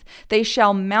strength. They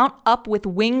shall mount up with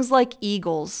wings like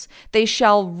eagles. They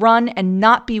shall run and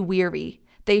not be weary.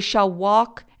 They shall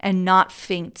walk and not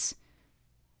faint.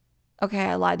 Okay,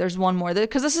 I lied. There's one more,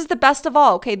 because this is the best of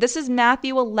all. Okay, this is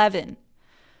Matthew 11,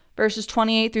 verses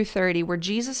 28-30, where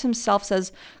Jesus himself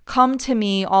says, come to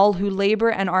me, all who labor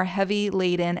and are heavy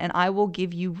laden, and I will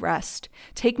give you rest.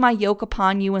 Take my yoke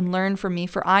upon you and learn from me,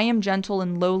 for I am gentle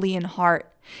and lowly in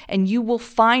heart, and you will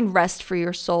find rest for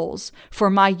your souls. For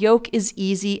my yoke is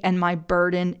easy and my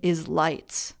burden is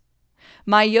light.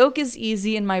 My yoke is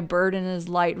easy and my burden is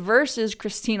light, versus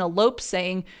Christina Lopes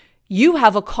saying, you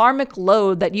have a karmic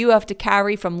load that you have to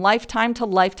carry from lifetime to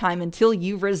lifetime until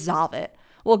you resolve it.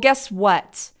 Well, guess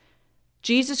what?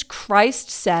 Jesus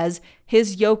Christ says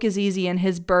his yoke is easy and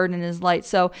his burden is light.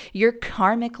 So your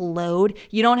karmic load,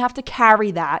 you don't have to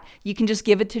carry that. You can just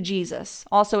give it to Jesus.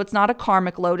 Also, it's not a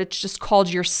karmic load. It's just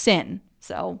called your sin.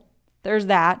 So there's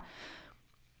that.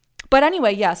 But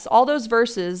anyway, yes, all those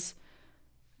verses,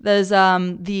 there's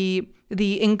the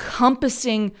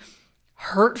encompassing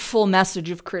hurtful message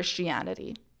of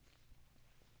Christianity.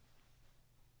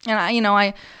 And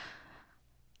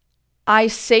I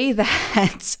say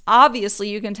that, obviously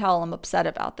you can tell I'm upset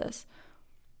about this.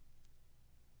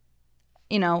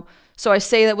 So I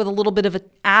say that with a little bit of an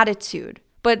attitude,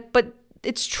 but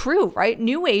it's true, right?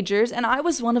 New Agers, and I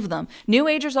was one of them. New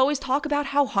Agers always talk about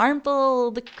how harmful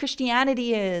the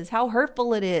Christianity is, how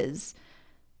hurtful it is,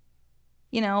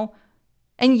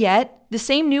 and yet the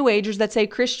same New Agers that say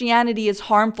Christianity is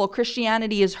harmful,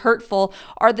 Christianity is hurtful,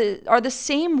 are the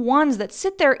same ones that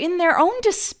sit there in their own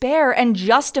despair and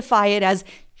justify it as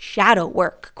shadow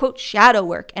work, quote, shadow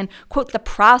work, and quote, the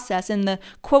process and the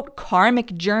quote,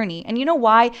 karmic journey. And you know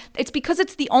why? It's because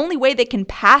it's the only way they can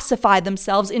pacify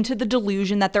themselves into the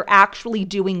delusion that they're actually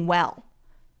doing well,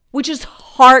 which is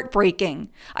heartbreaking.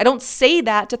 I don't say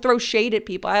that to throw shade at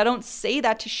people. I don't say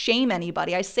that to shame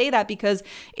anybody. I say that because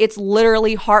it's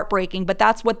literally heartbreaking, but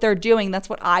that's what they're doing. That's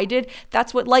what I did.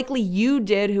 That's what likely you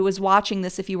did who was watching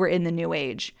this if you were in the New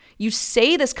Age. You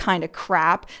say this kind of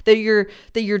crap that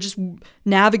you're just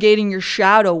navigating your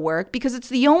shadow work because it's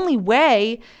the only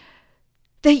way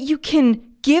that you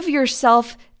can give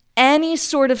yourself any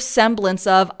sort of semblance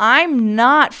of, I'm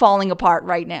not falling apart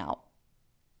right now.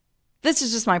 This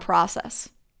is just my process.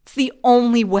 It's the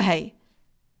only way,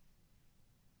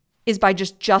 is by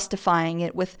just justifying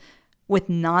it with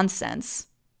nonsense,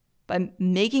 by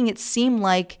making it seem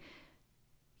like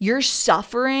your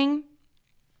suffering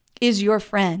is your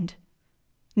friend.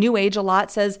 New Age a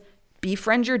lot says,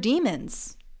 befriend your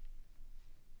demons.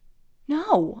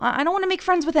 No, I don't want to make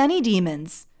friends with any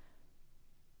demons.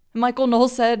 Michael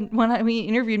Knowles said when he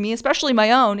interviewed me, especially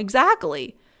my own,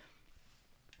 exactly.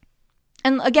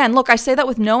 And again, look, I say that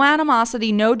with no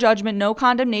animosity, no judgment, no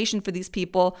condemnation for these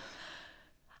people.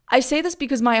 I say this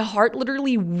because my heart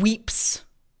literally weeps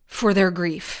for their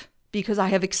grief, because I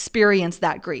have experienced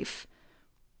that grief.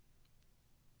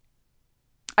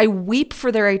 I weep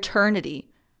for their eternity.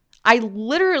 I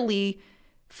literally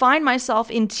find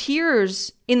myself in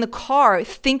tears in the car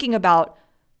thinking about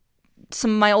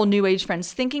some of my old New Age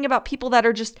friends, thinking about people that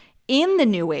are just in the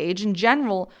New Age in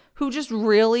general, who just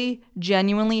really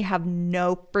genuinely have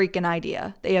no freaking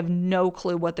idea. They have no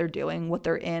clue what they're doing, what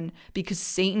they're in, because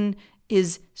Satan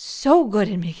is so good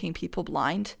at making people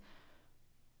blind.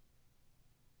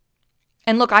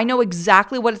 And look, I know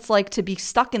exactly what it's like to be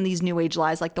stuck in these New Age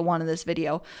lies like the one in this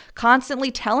video,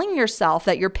 constantly telling yourself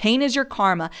that your pain is your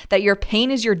karma, that your pain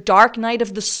is your dark night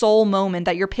of the soul moment,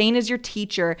 that your pain is your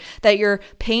teacher, that your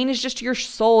pain is just your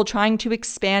soul trying to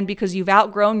expand because you've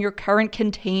outgrown your current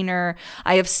container.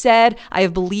 I have said, I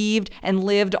have believed and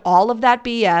lived all of that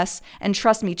BS. And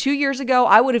trust me, 2 years ago,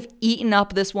 I would have eaten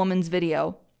up this woman's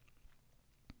video.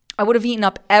 I would have eaten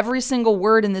up every single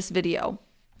word in this video.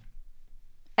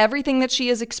 Everything that she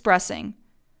is expressing,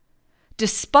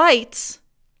 despite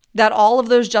that all of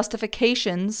those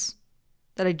justifications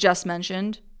that I just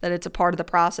mentioned, that it's a part of the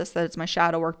process, that it's my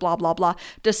shadow work, blah, blah, blah,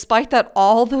 despite that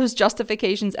all those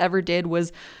justifications ever did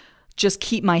was just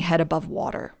keep my head above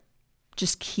water.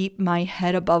 Just keep my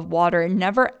head above water. It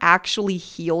never actually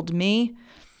healed me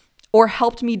or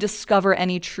helped me discover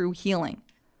any true healing.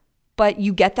 But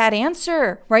you get that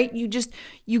answer, right? You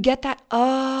get that,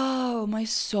 oh, my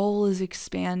soul is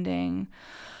expanding.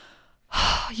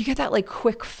 You get that like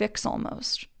quick fix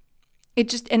almost.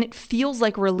 And it feels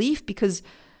like relief because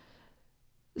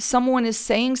someone is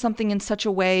saying something in such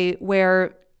a way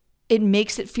where it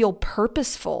makes it feel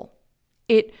purposeful.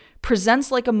 It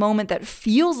presents like a moment that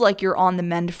feels like you're on the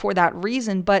mend for that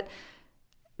reason, but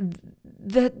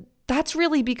that's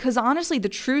really because honestly, the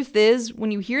truth is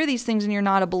when you hear these things and you're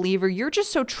not a believer, you're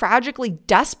just so tragically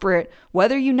desperate,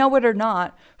 whether you know it or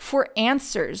not, for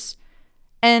answers.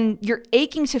 And you're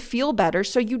aching to feel better.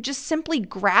 So you just simply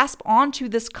grasp onto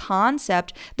this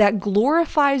concept that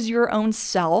glorifies your own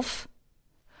self,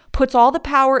 puts all the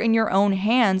power in your own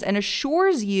hands, and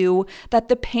assures you that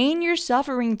the pain you're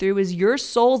suffering through is your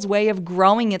soul's way of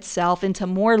growing itself into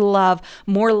more love,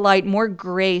 more light, more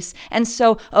grace. And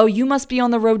so, you must be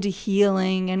on the road to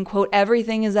healing, and quote,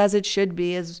 everything is as it should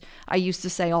be, as I used to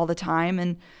say all the time.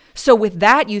 And so with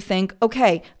that, you think,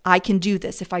 okay, I can do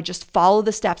this if I just follow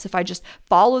the steps, if I just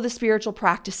follow the spiritual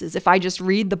practices, if I just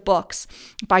read the books,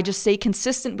 if I just stay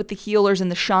consistent with the healers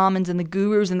and the shamans and the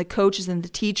gurus and the coaches and the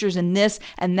teachers and this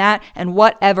and that and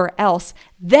whatever else,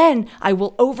 then I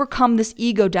will overcome this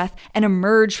ego death and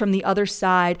emerge from the other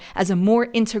side as a more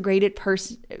integrated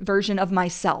version of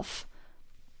myself.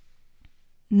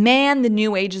 Man, the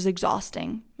New Age is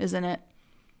exhausting, isn't it?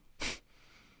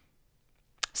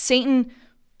 Satan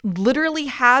literally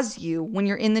has you when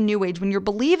you're in the New Age, when you're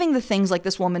believing the things like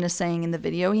this woman is saying in the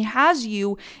video. He has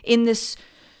you in this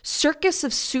circus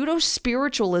of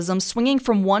pseudo-spiritualism, swinging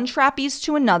from one trapeze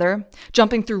to another,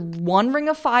 jumping through one ring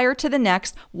of fire to the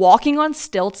next, walking on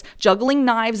stilts, juggling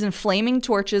knives and flaming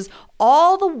torches,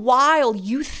 all the while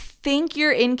you think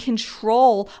you're in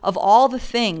control of all the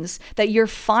things, that you're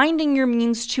finding your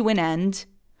means to an end,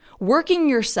 working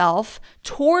yourself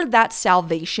toward that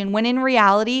salvation, when in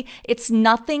reality, it's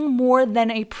nothing more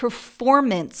than a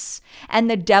performance. And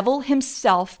the devil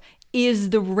himself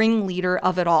is the ringleader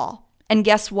of it all. And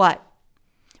guess what?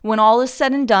 When all is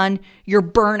said and done, you're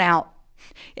burnt out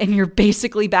and you're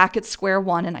basically back at square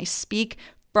one. And I speak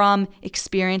from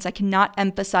experience. I cannot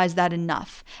emphasize that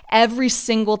enough. Every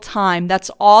single time,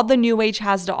 that's all the New Age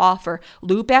has to offer.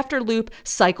 Loop after loop,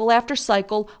 cycle after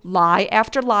cycle, lie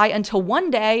after lie, until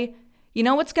one day, you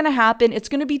know what's going to happen? It's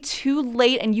going to be too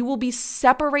late and you will be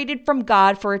separated from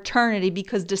God for eternity,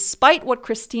 because despite what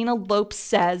Christina Lopes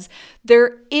says,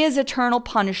 there is eternal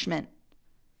punishment.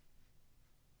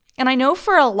 And I know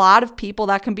for a lot of people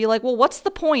that can be like, well, what's the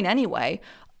point anyway?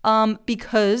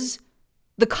 Because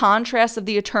the contrast of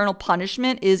the eternal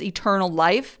punishment is eternal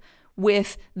life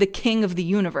with the king of the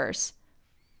universe.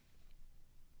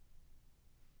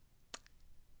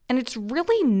 And it's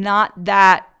really not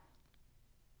that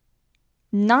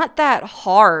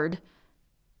hard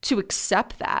to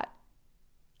accept that.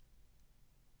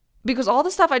 Because all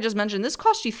the stuff I just mentioned, this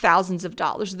costs you thousands of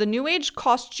dollars. The New Age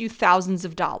costs you thousands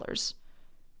of dollars.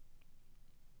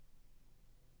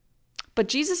 But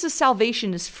Jesus'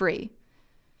 salvation is free.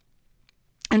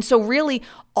 And so really,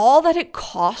 all that it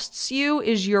costs you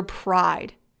is your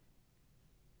pride.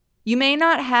 You may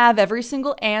not have every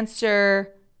single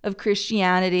answer of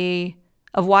Christianity,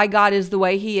 of why God is the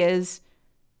way he is.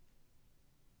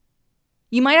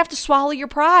 You might have to swallow your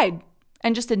pride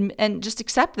and just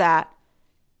accept that.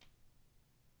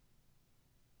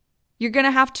 You're going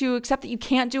to have to accept that you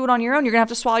can't do it on your own. You're going to have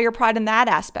to swallow your pride in that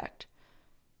aspect.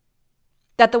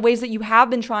 That the ways that you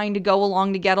have been trying to go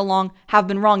along to get along have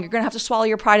been wrong. You're going to have to swallow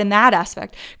your pride in that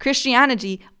aspect.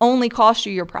 Christianity only costs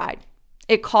you your pride.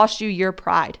 It costs you your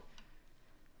pride.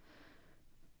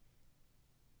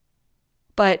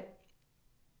 But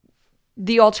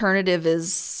the alternative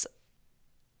is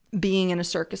being in a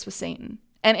circus with Satan.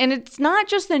 And it's not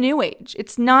just the New Age.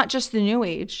 It's not just the New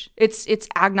Age. It's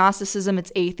agnosticism.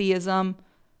 It's atheism.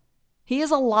 He has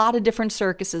a lot of different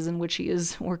circuses in which he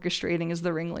is orchestrating as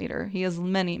the ringleader. He has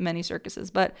many, many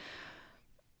circuses. But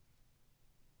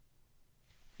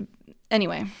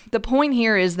anyway, the point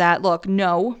here is that, look,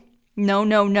 no.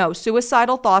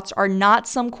 Suicidal thoughts are not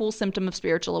some cool symptom of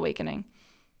spiritual awakening.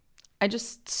 I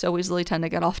just so easily tend to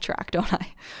get off track, don't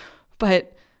I?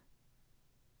 But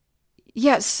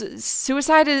yes,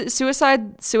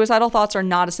 suicidal thoughts are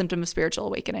not a symptom of spiritual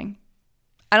awakening.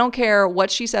 I don't care what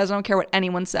she says. I don't care what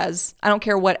anyone says. I don't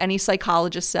care what any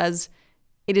psychologist says.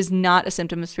 It is not a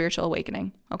symptom of spiritual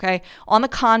awakening, okay? On the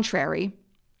contrary,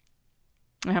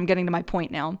 and I'm getting to my point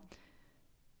now,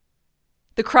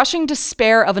 the crushing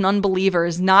despair of an unbeliever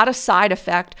is not a side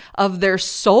effect of their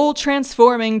soul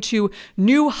transforming to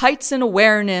new heights in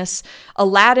awareness.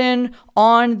 Aladdin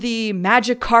on the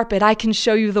magic carpet, I can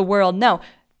show you the world.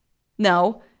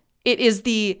 No, it is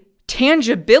the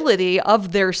tangibility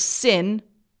of their sin,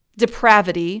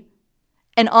 depravity,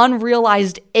 an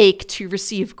unrealized ache to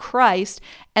receive Christ,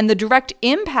 and the direct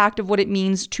impact of what it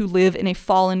means to live in a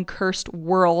fallen, cursed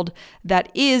world that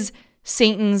is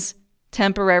Satan's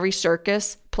temporary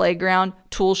circus, playground,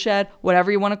 tool shed,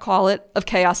 whatever you want to call it, of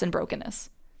chaos and brokenness.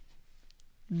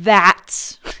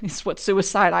 That is what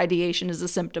suicide ideation is a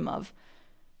symptom of.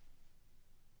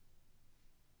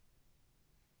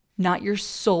 Not your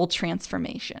soul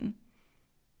transformation.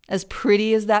 As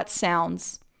pretty as that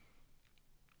sounds,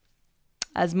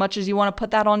 as much as you want to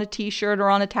put that on a t-shirt or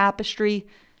on a tapestry,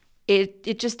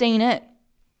 it just ain't it.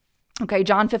 Okay,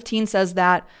 John 15 says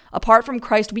that apart from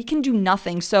Christ, we can do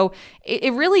nothing. So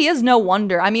it really is no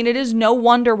wonder. I mean, it is no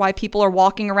wonder why people are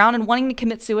walking around and wanting to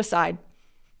commit suicide.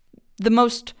 The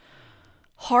most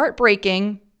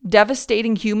heartbreaking,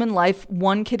 devastating human life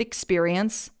one could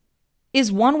experience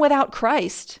is one without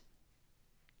Christ.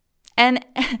 And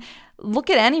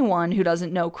look at anyone who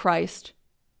doesn't know Christ.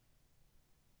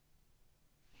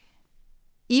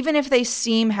 Even if they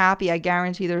seem happy, I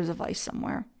guarantee there's a vice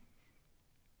somewhere.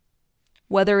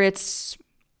 Whether it's,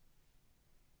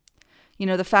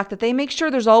 the fact that they make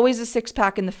sure there's always a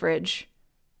 6-pack in the fridge.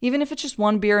 Even if it's just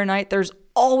one beer a night, there's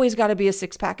always got to be a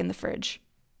 6-pack in the fridge.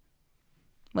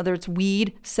 Whether it's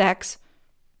weed, sex,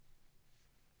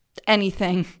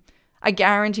 anything, I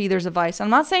guarantee there's a vice. I'm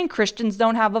not saying Christians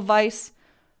don't have a vice,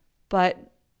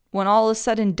 but when all is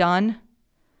said and done,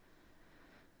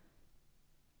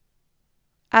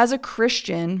 as a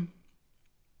Christian,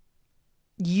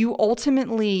 you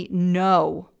ultimately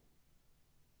know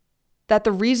that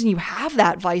the reason you have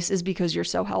that vice is because you're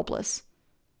so helpless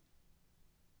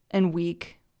and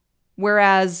weak.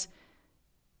 Whereas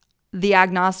the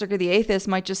agnostic or the atheist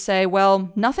might just say,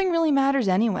 well, nothing really matters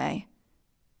anyway.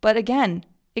 But again,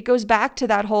 it goes back to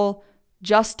that whole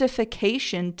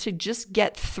justification to just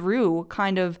get through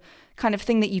kind of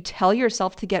thing that you tell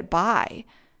yourself to get by.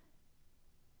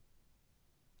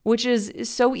 Which is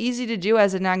so easy to do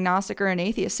as an agnostic or an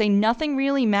atheist. Say nothing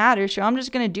really matters, so I'm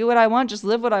just going to do what I want, just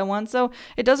live what I want. So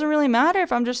it doesn't really matter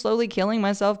if I'm just slowly killing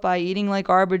myself by eating like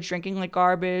garbage, drinking like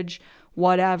garbage,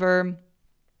 whatever.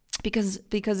 Because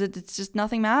it's just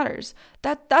nothing matters.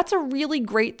 That's a really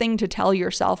great thing to tell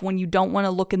yourself when you don't want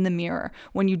to look in the mirror,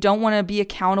 when you don't want to be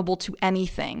accountable to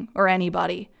anything or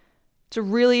anybody. It's a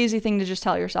really easy thing to just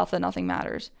tell yourself that nothing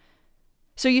matters.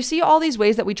 So you see all these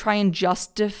ways that we try and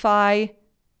justify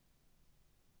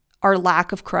our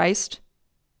lack of Christ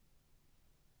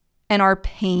and our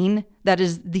pain that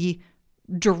is the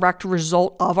direct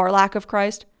result of our lack of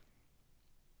Christ.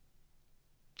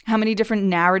 How many different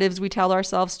narratives we tell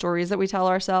ourselves, stories that we tell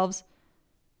ourselves.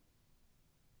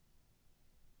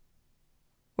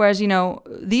 Whereas,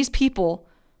 these people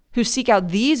who seek out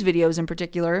these videos in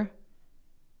particular,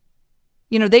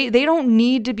 they don't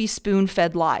need to be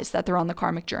spoon-fed lies that they're on the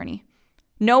karmic journey.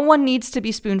 No one needs to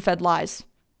be spoon-fed lies.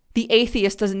 The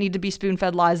atheist doesn't need to be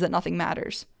spoon-fed lies that nothing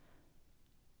matters.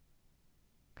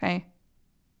 Okay?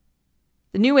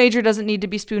 The New Ager doesn't need to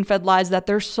be spoon-fed lies that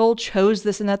their soul chose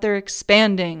this and that they're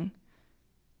expanding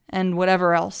and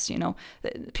whatever else,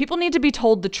 People need to be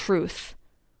told the truth.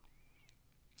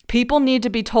 People need to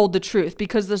be told the truth,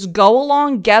 because this go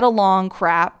along, get along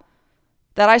crap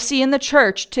that I see in the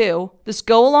church too, this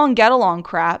go along, get along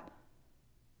crap,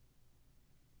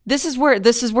 this is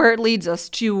where it leads us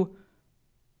to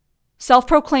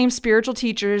self-proclaimed spiritual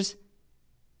teachers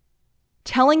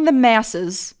telling the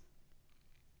masses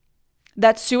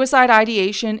that suicide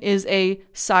ideation is a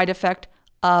side effect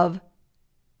of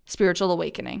spiritual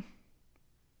awakening.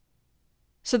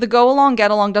 So the go along, get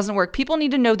along doesn't work. People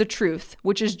need to know the truth,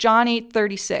 which is John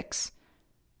 8:36.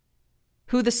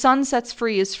 Who the Son sets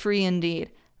free is free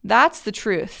indeed. That's the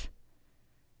truth.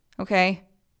 Okay?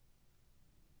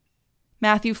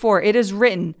 Matthew 4, it is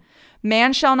written,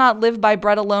 man shall not live by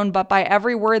bread alone, but by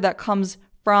every word that comes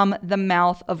from the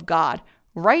mouth of God.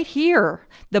 Right here,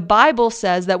 the Bible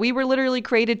says that we were literally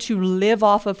created to live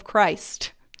off of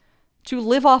Christ. To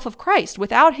live off of Christ.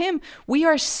 Without him, we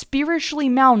are spiritually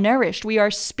malnourished. We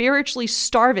are spiritually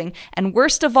starving. And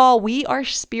worst of all, we are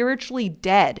spiritually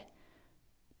dead.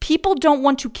 People don't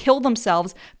want to kill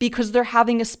themselves because they're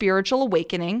having a spiritual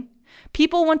awakening.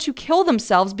 People want to kill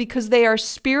themselves because they are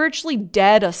spiritually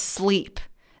dead asleep.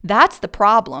 That's the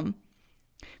problem.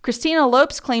 Christina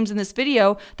Lopes claims in this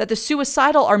video that the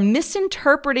suicidal are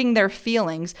misinterpreting their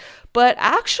feelings, but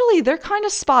actually they're kind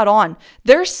of spot on.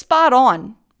 They're spot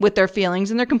on with their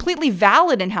feelings, and they're completely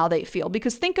valid in how they feel,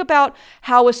 because think about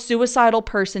how a suicidal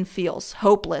person feels: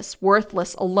 hopeless,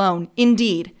 worthless, alone.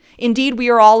 Indeed, we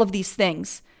are all of these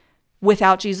things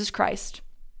without Jesus Christ.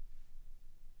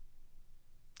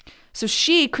 So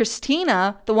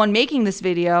Christina, the one making this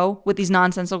video with these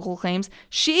nonsensical claims,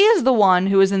 she is the one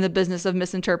who is in the business of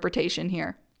misinterpretation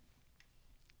here.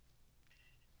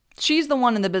 She's the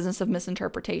one in the business of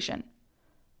misinterpretation.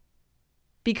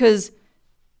 Because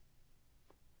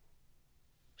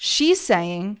she's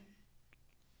saying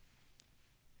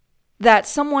that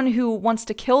someone who wants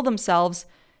to kill themselves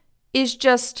is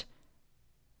just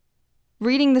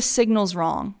reading the signals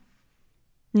wrong.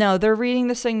 No, they're reading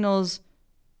the signals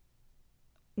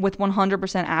with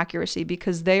 100% accuracy,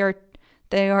 because they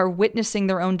are witnessing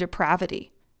their own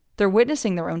depravity. They're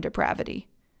witnessing their own depravity.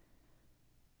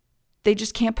 They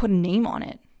just can't put a name on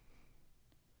it.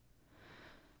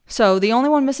 So the only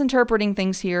one misinterpreting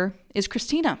things here is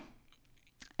Christina.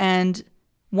 And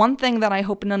one thing that I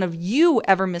hope none of you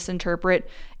ever misinterpret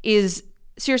is,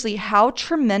 seriously, how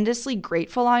tremendously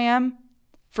grateful I am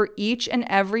for each and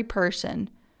every person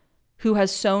who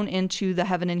has sown into the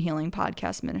Heaven and Healing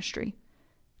podcast ministry.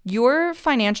 Your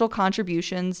financial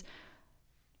contributions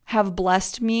have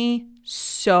blessed me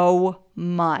so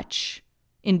much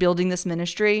in building this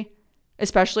ministry,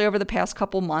 especially over the past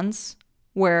couple months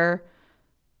where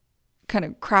kind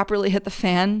of crap really hit the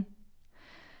fan.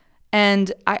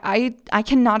 And I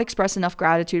cannot express enough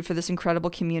gratitude for this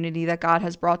incredible community that God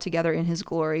has brought together in his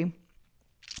glory.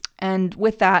 And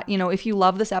with that, if you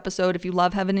love this episode, if you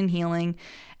love Heaven and Healing,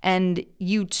 and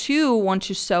you too want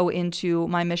to sow into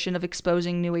my mission of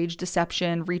exposing New Age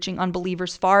deception, reaching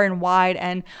unbelievers far and wide,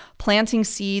 and planting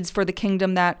seeds for the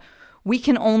kingdom that we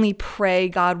can only pray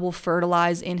God will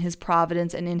fertilize in his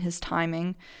providence and in his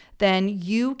timing, then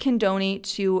you can donate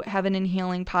to Heaven and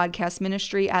Healing podcast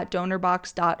ministry at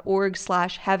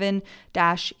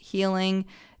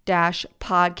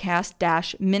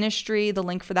donorbox.org/heaven-healing-podcast-ministry. The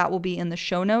link for that will be in the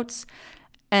show notes.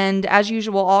 And as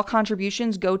usual, all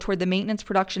contributions go toward the maintenance,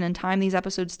 production, and time these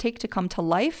episodes take to come to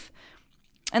life.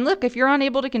 And look, if you're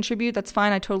unable to contribute, that's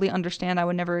fine. I totally understand. I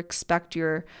would never expect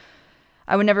your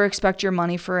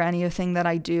money for anything that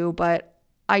I do, but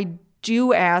I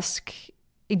do ask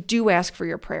for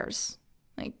your prayers.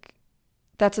 Like,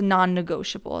 that's a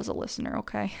non-negotiable as a listener,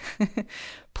 okay?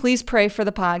 Please pray for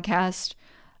the podcast.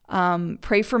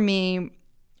 Pray for me.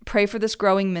 Pray for this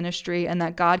growing ministry, and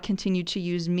that God continue to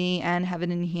use me and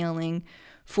Heaven and Healing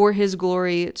for his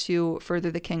glory to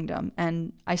further the kingdom.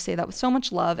 And I say that with so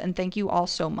much love, and thank you all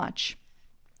so much.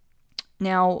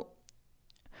 Now,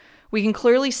 we can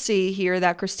clearly see here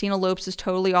that Christina Lopes is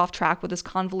totally off track with this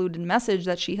convoluted message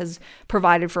that she has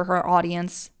provided for her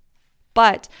audience.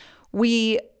 But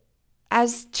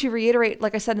as to reiterate,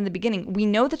 like I said in the beginning, we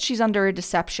know that she's under a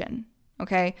deception,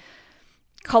 okay?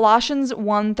 Colossians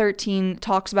 1:13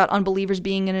 talks about unbelievers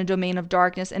being in a domain of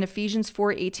darkness, and Ephesians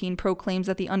 4:18 proclaims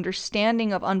that the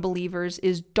understanding of unbelievers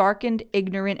is darkened,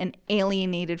 ignorant, and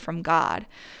alienated from God.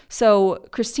 So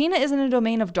Christina is in a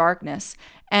domain of darkness,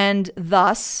 and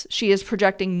thus she is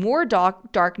projecting more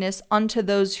darkness unto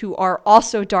those who are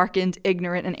also darkened,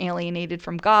 ignorant, and alienated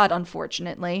from God,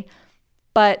 unfortunately.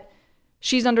 But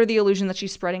she's under the illusion that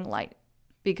she's spreading light,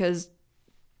 because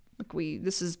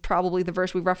this is probably the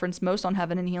verse we reference most on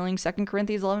Heaven and Healing, 2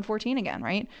 Corinthians 11:14 again,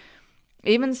 right?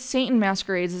 Even Satan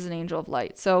masquerades as an angel of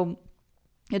light. So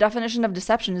the definition of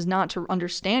deception is not to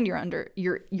understand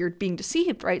you're being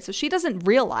deceived, right? So she doesn't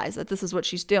realize that this is what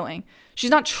she's doing.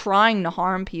 She's not trying to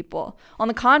harm people. On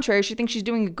the contrary, she thinks she's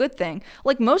doing a good thing,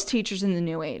 like most teachers in the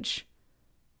New Age.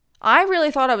 I really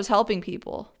thought I was helping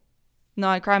people. No,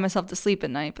 I cry myself to sleep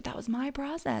at night, but that was my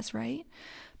process, right?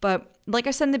 But like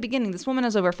I said in the beginning, this woman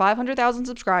has over 500,000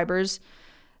 subscribers.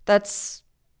 That's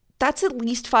at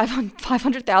least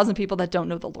 500,000 people that don't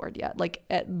know the Lord yet, like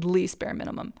at least bare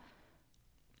minimum.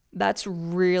 That's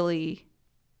really,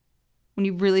 when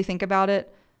you really think about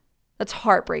it, that's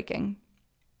heartbreaking.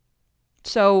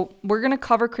 So we're going to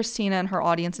cover Christina and her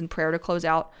audience in prayer to close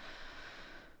out.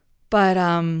 But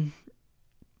I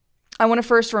want to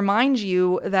first remind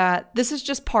you that this is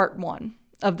just part one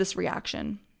of this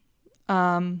reaction.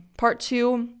 Part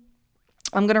two,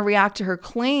 I'm going to react to her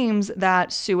claims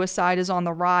that suicide is on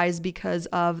the rise because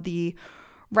of the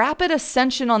rapid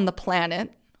ascension on the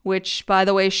planet, which, by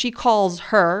the way, she calls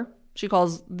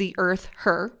the earth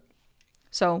her.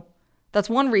 So that's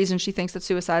one reason she thinks that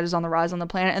suicide is on the rise on the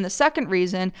planet. And the second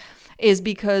reason is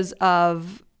because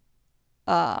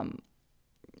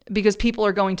people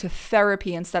are going to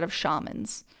therapy instead of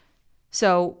shamans.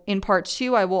 So in part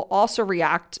two, I will also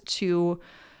react to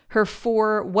her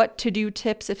 4 what to do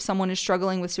tips if someone is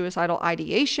struggling with suicidal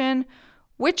ideation,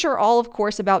 which are all, of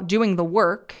course, about doing the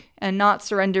work and not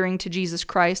surrendering to Jesus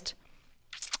Christ.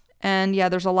 And yeah,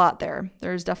 there's a lot there.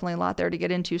 There's definitely a lot there to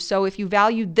get into. So if you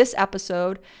valued this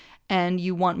episode and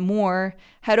you want more,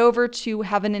 head over to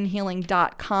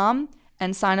heavenandhealing.com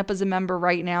and sign up as a member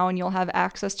right now, and you'll have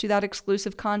access to that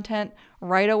exclusive content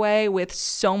right away with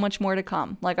so much more to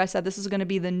come. Like I said, this is going to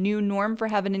be the new norm for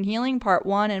Heaven and Healing, part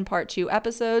 1 and part 2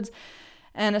 episodes.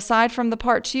 And aside from the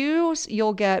part 2s,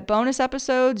 you'll get bonus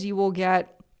episodes. You will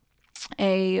get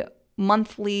a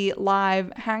monthly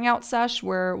live hangout sesh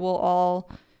where we'll all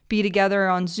be together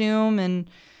on Zoom and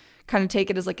kind of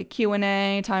take it as like a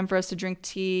Q&A, time for us to drink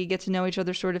tea, get to know each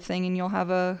other sort of thing. And you'll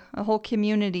have a whole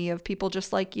community of people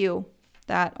just like you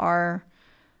that are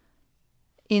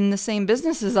in the same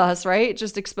business as us, right?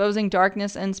 Just exposing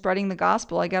darkness and spreading the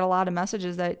gospel. I get a lot of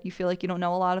messages that you feel like you don't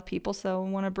know a lot of people, so I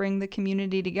want to bring the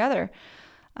community together.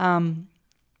 So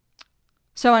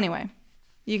anyway,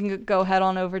 you can go head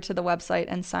on over to the website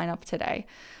and sign up today.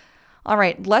 All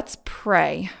right, let's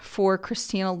pray for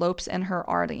Christina Lopes and her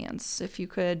audience. If you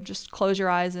could just close your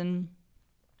eyes and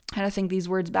kind of think these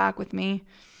words back with me.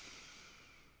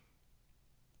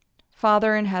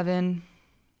 Father in heaven,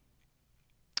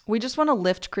 we just want to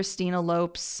lift Christina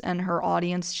Lopes and her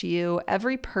audience to you.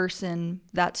 Every person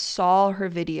that saw her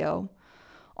video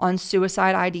on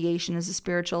suicide ideation as a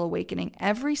spiritual awakening,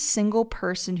 every single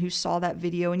person who saw that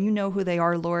video, and you know who they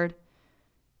are, Lord.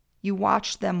 You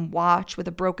watched them watch with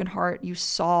a broken heart. You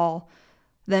saw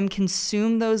them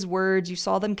consume those words. You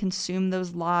saw them consume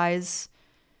those lies.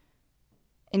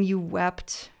 And you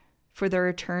wept for their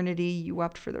eternity. You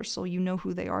wept for their soul. You know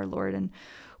who they are, Lord. And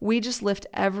we just lift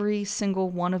every single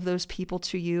one of those people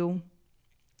to you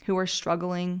who are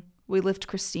struggling. We lift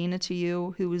Christina to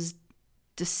you, who is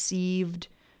deceived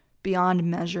beyond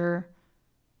measure.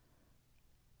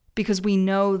 Because we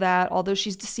know that although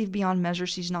she's deceived beyond measure,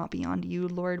 she's not beyond you,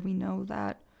 Lord. We know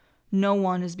that no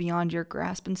one is beyond your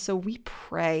grasp. And so we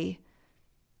pray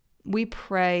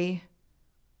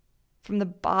from the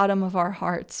bottom of our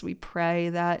hearts, we pray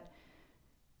that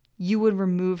you would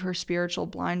remove her spiritual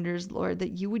blinders, Lord,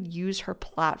 that you would use her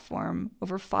platform,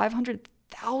 over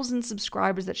 500,000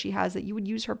 subscribers that she has, that you would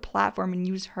use her platform and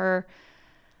use her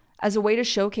as a way to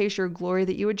showcase your glory,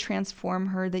 that you would transform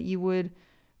her, that you would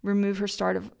remove her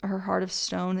heart of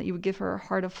stone, that you would give her a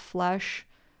heart of flesh,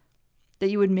 that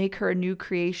you would make her a new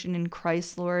creation in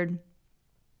Christ, Lord,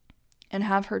 and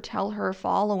have her tell her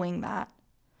following that.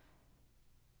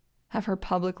 Have her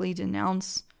publicly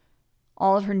denounce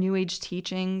all of her New Age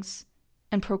teachings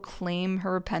and proclaim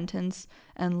her repentance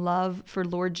and love for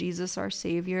Lord Jesus, our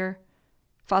Savior.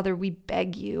 Father, we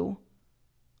beg you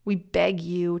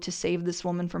to save this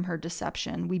woman from her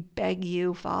deception. We beg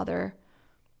you, Father,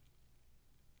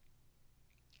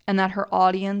 and that her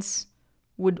audience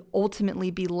would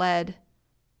ultimately be led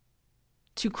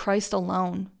to Christ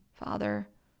alone, Father.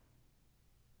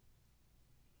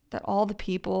 That all the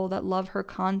people that love her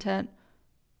content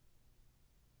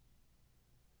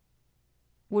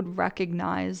would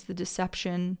recognize the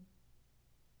deception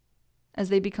as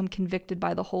they become convicted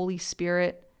by the Holy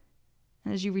Spirit,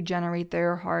 and as you regenerate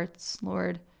their hearts,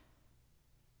 Lord.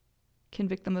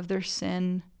 Convict them of their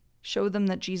sin. Show them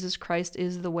that Jesus Christ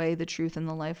is the way, the truth, and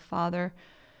the life, Father.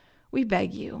 We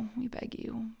beg you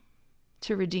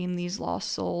to redeem these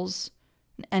lost souls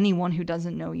and anyone who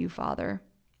doesn't know you, Father.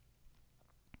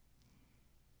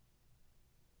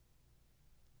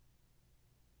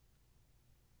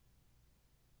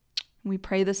 We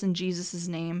pray this in Jesus'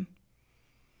 name,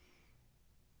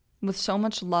 with so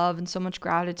much love and so much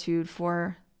gratitude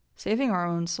for saving our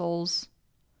own souls,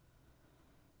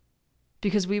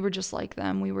 because we were just like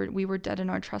them. We were dead in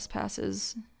our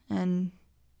trespasses, and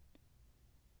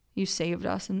you saved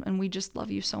us, and we just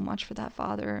love you so much for that,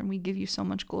 Father, and we give you so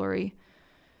much glory.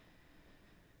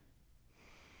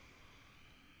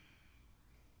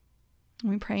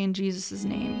 We pray in Jesus'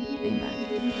 name.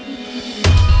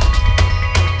 Amen.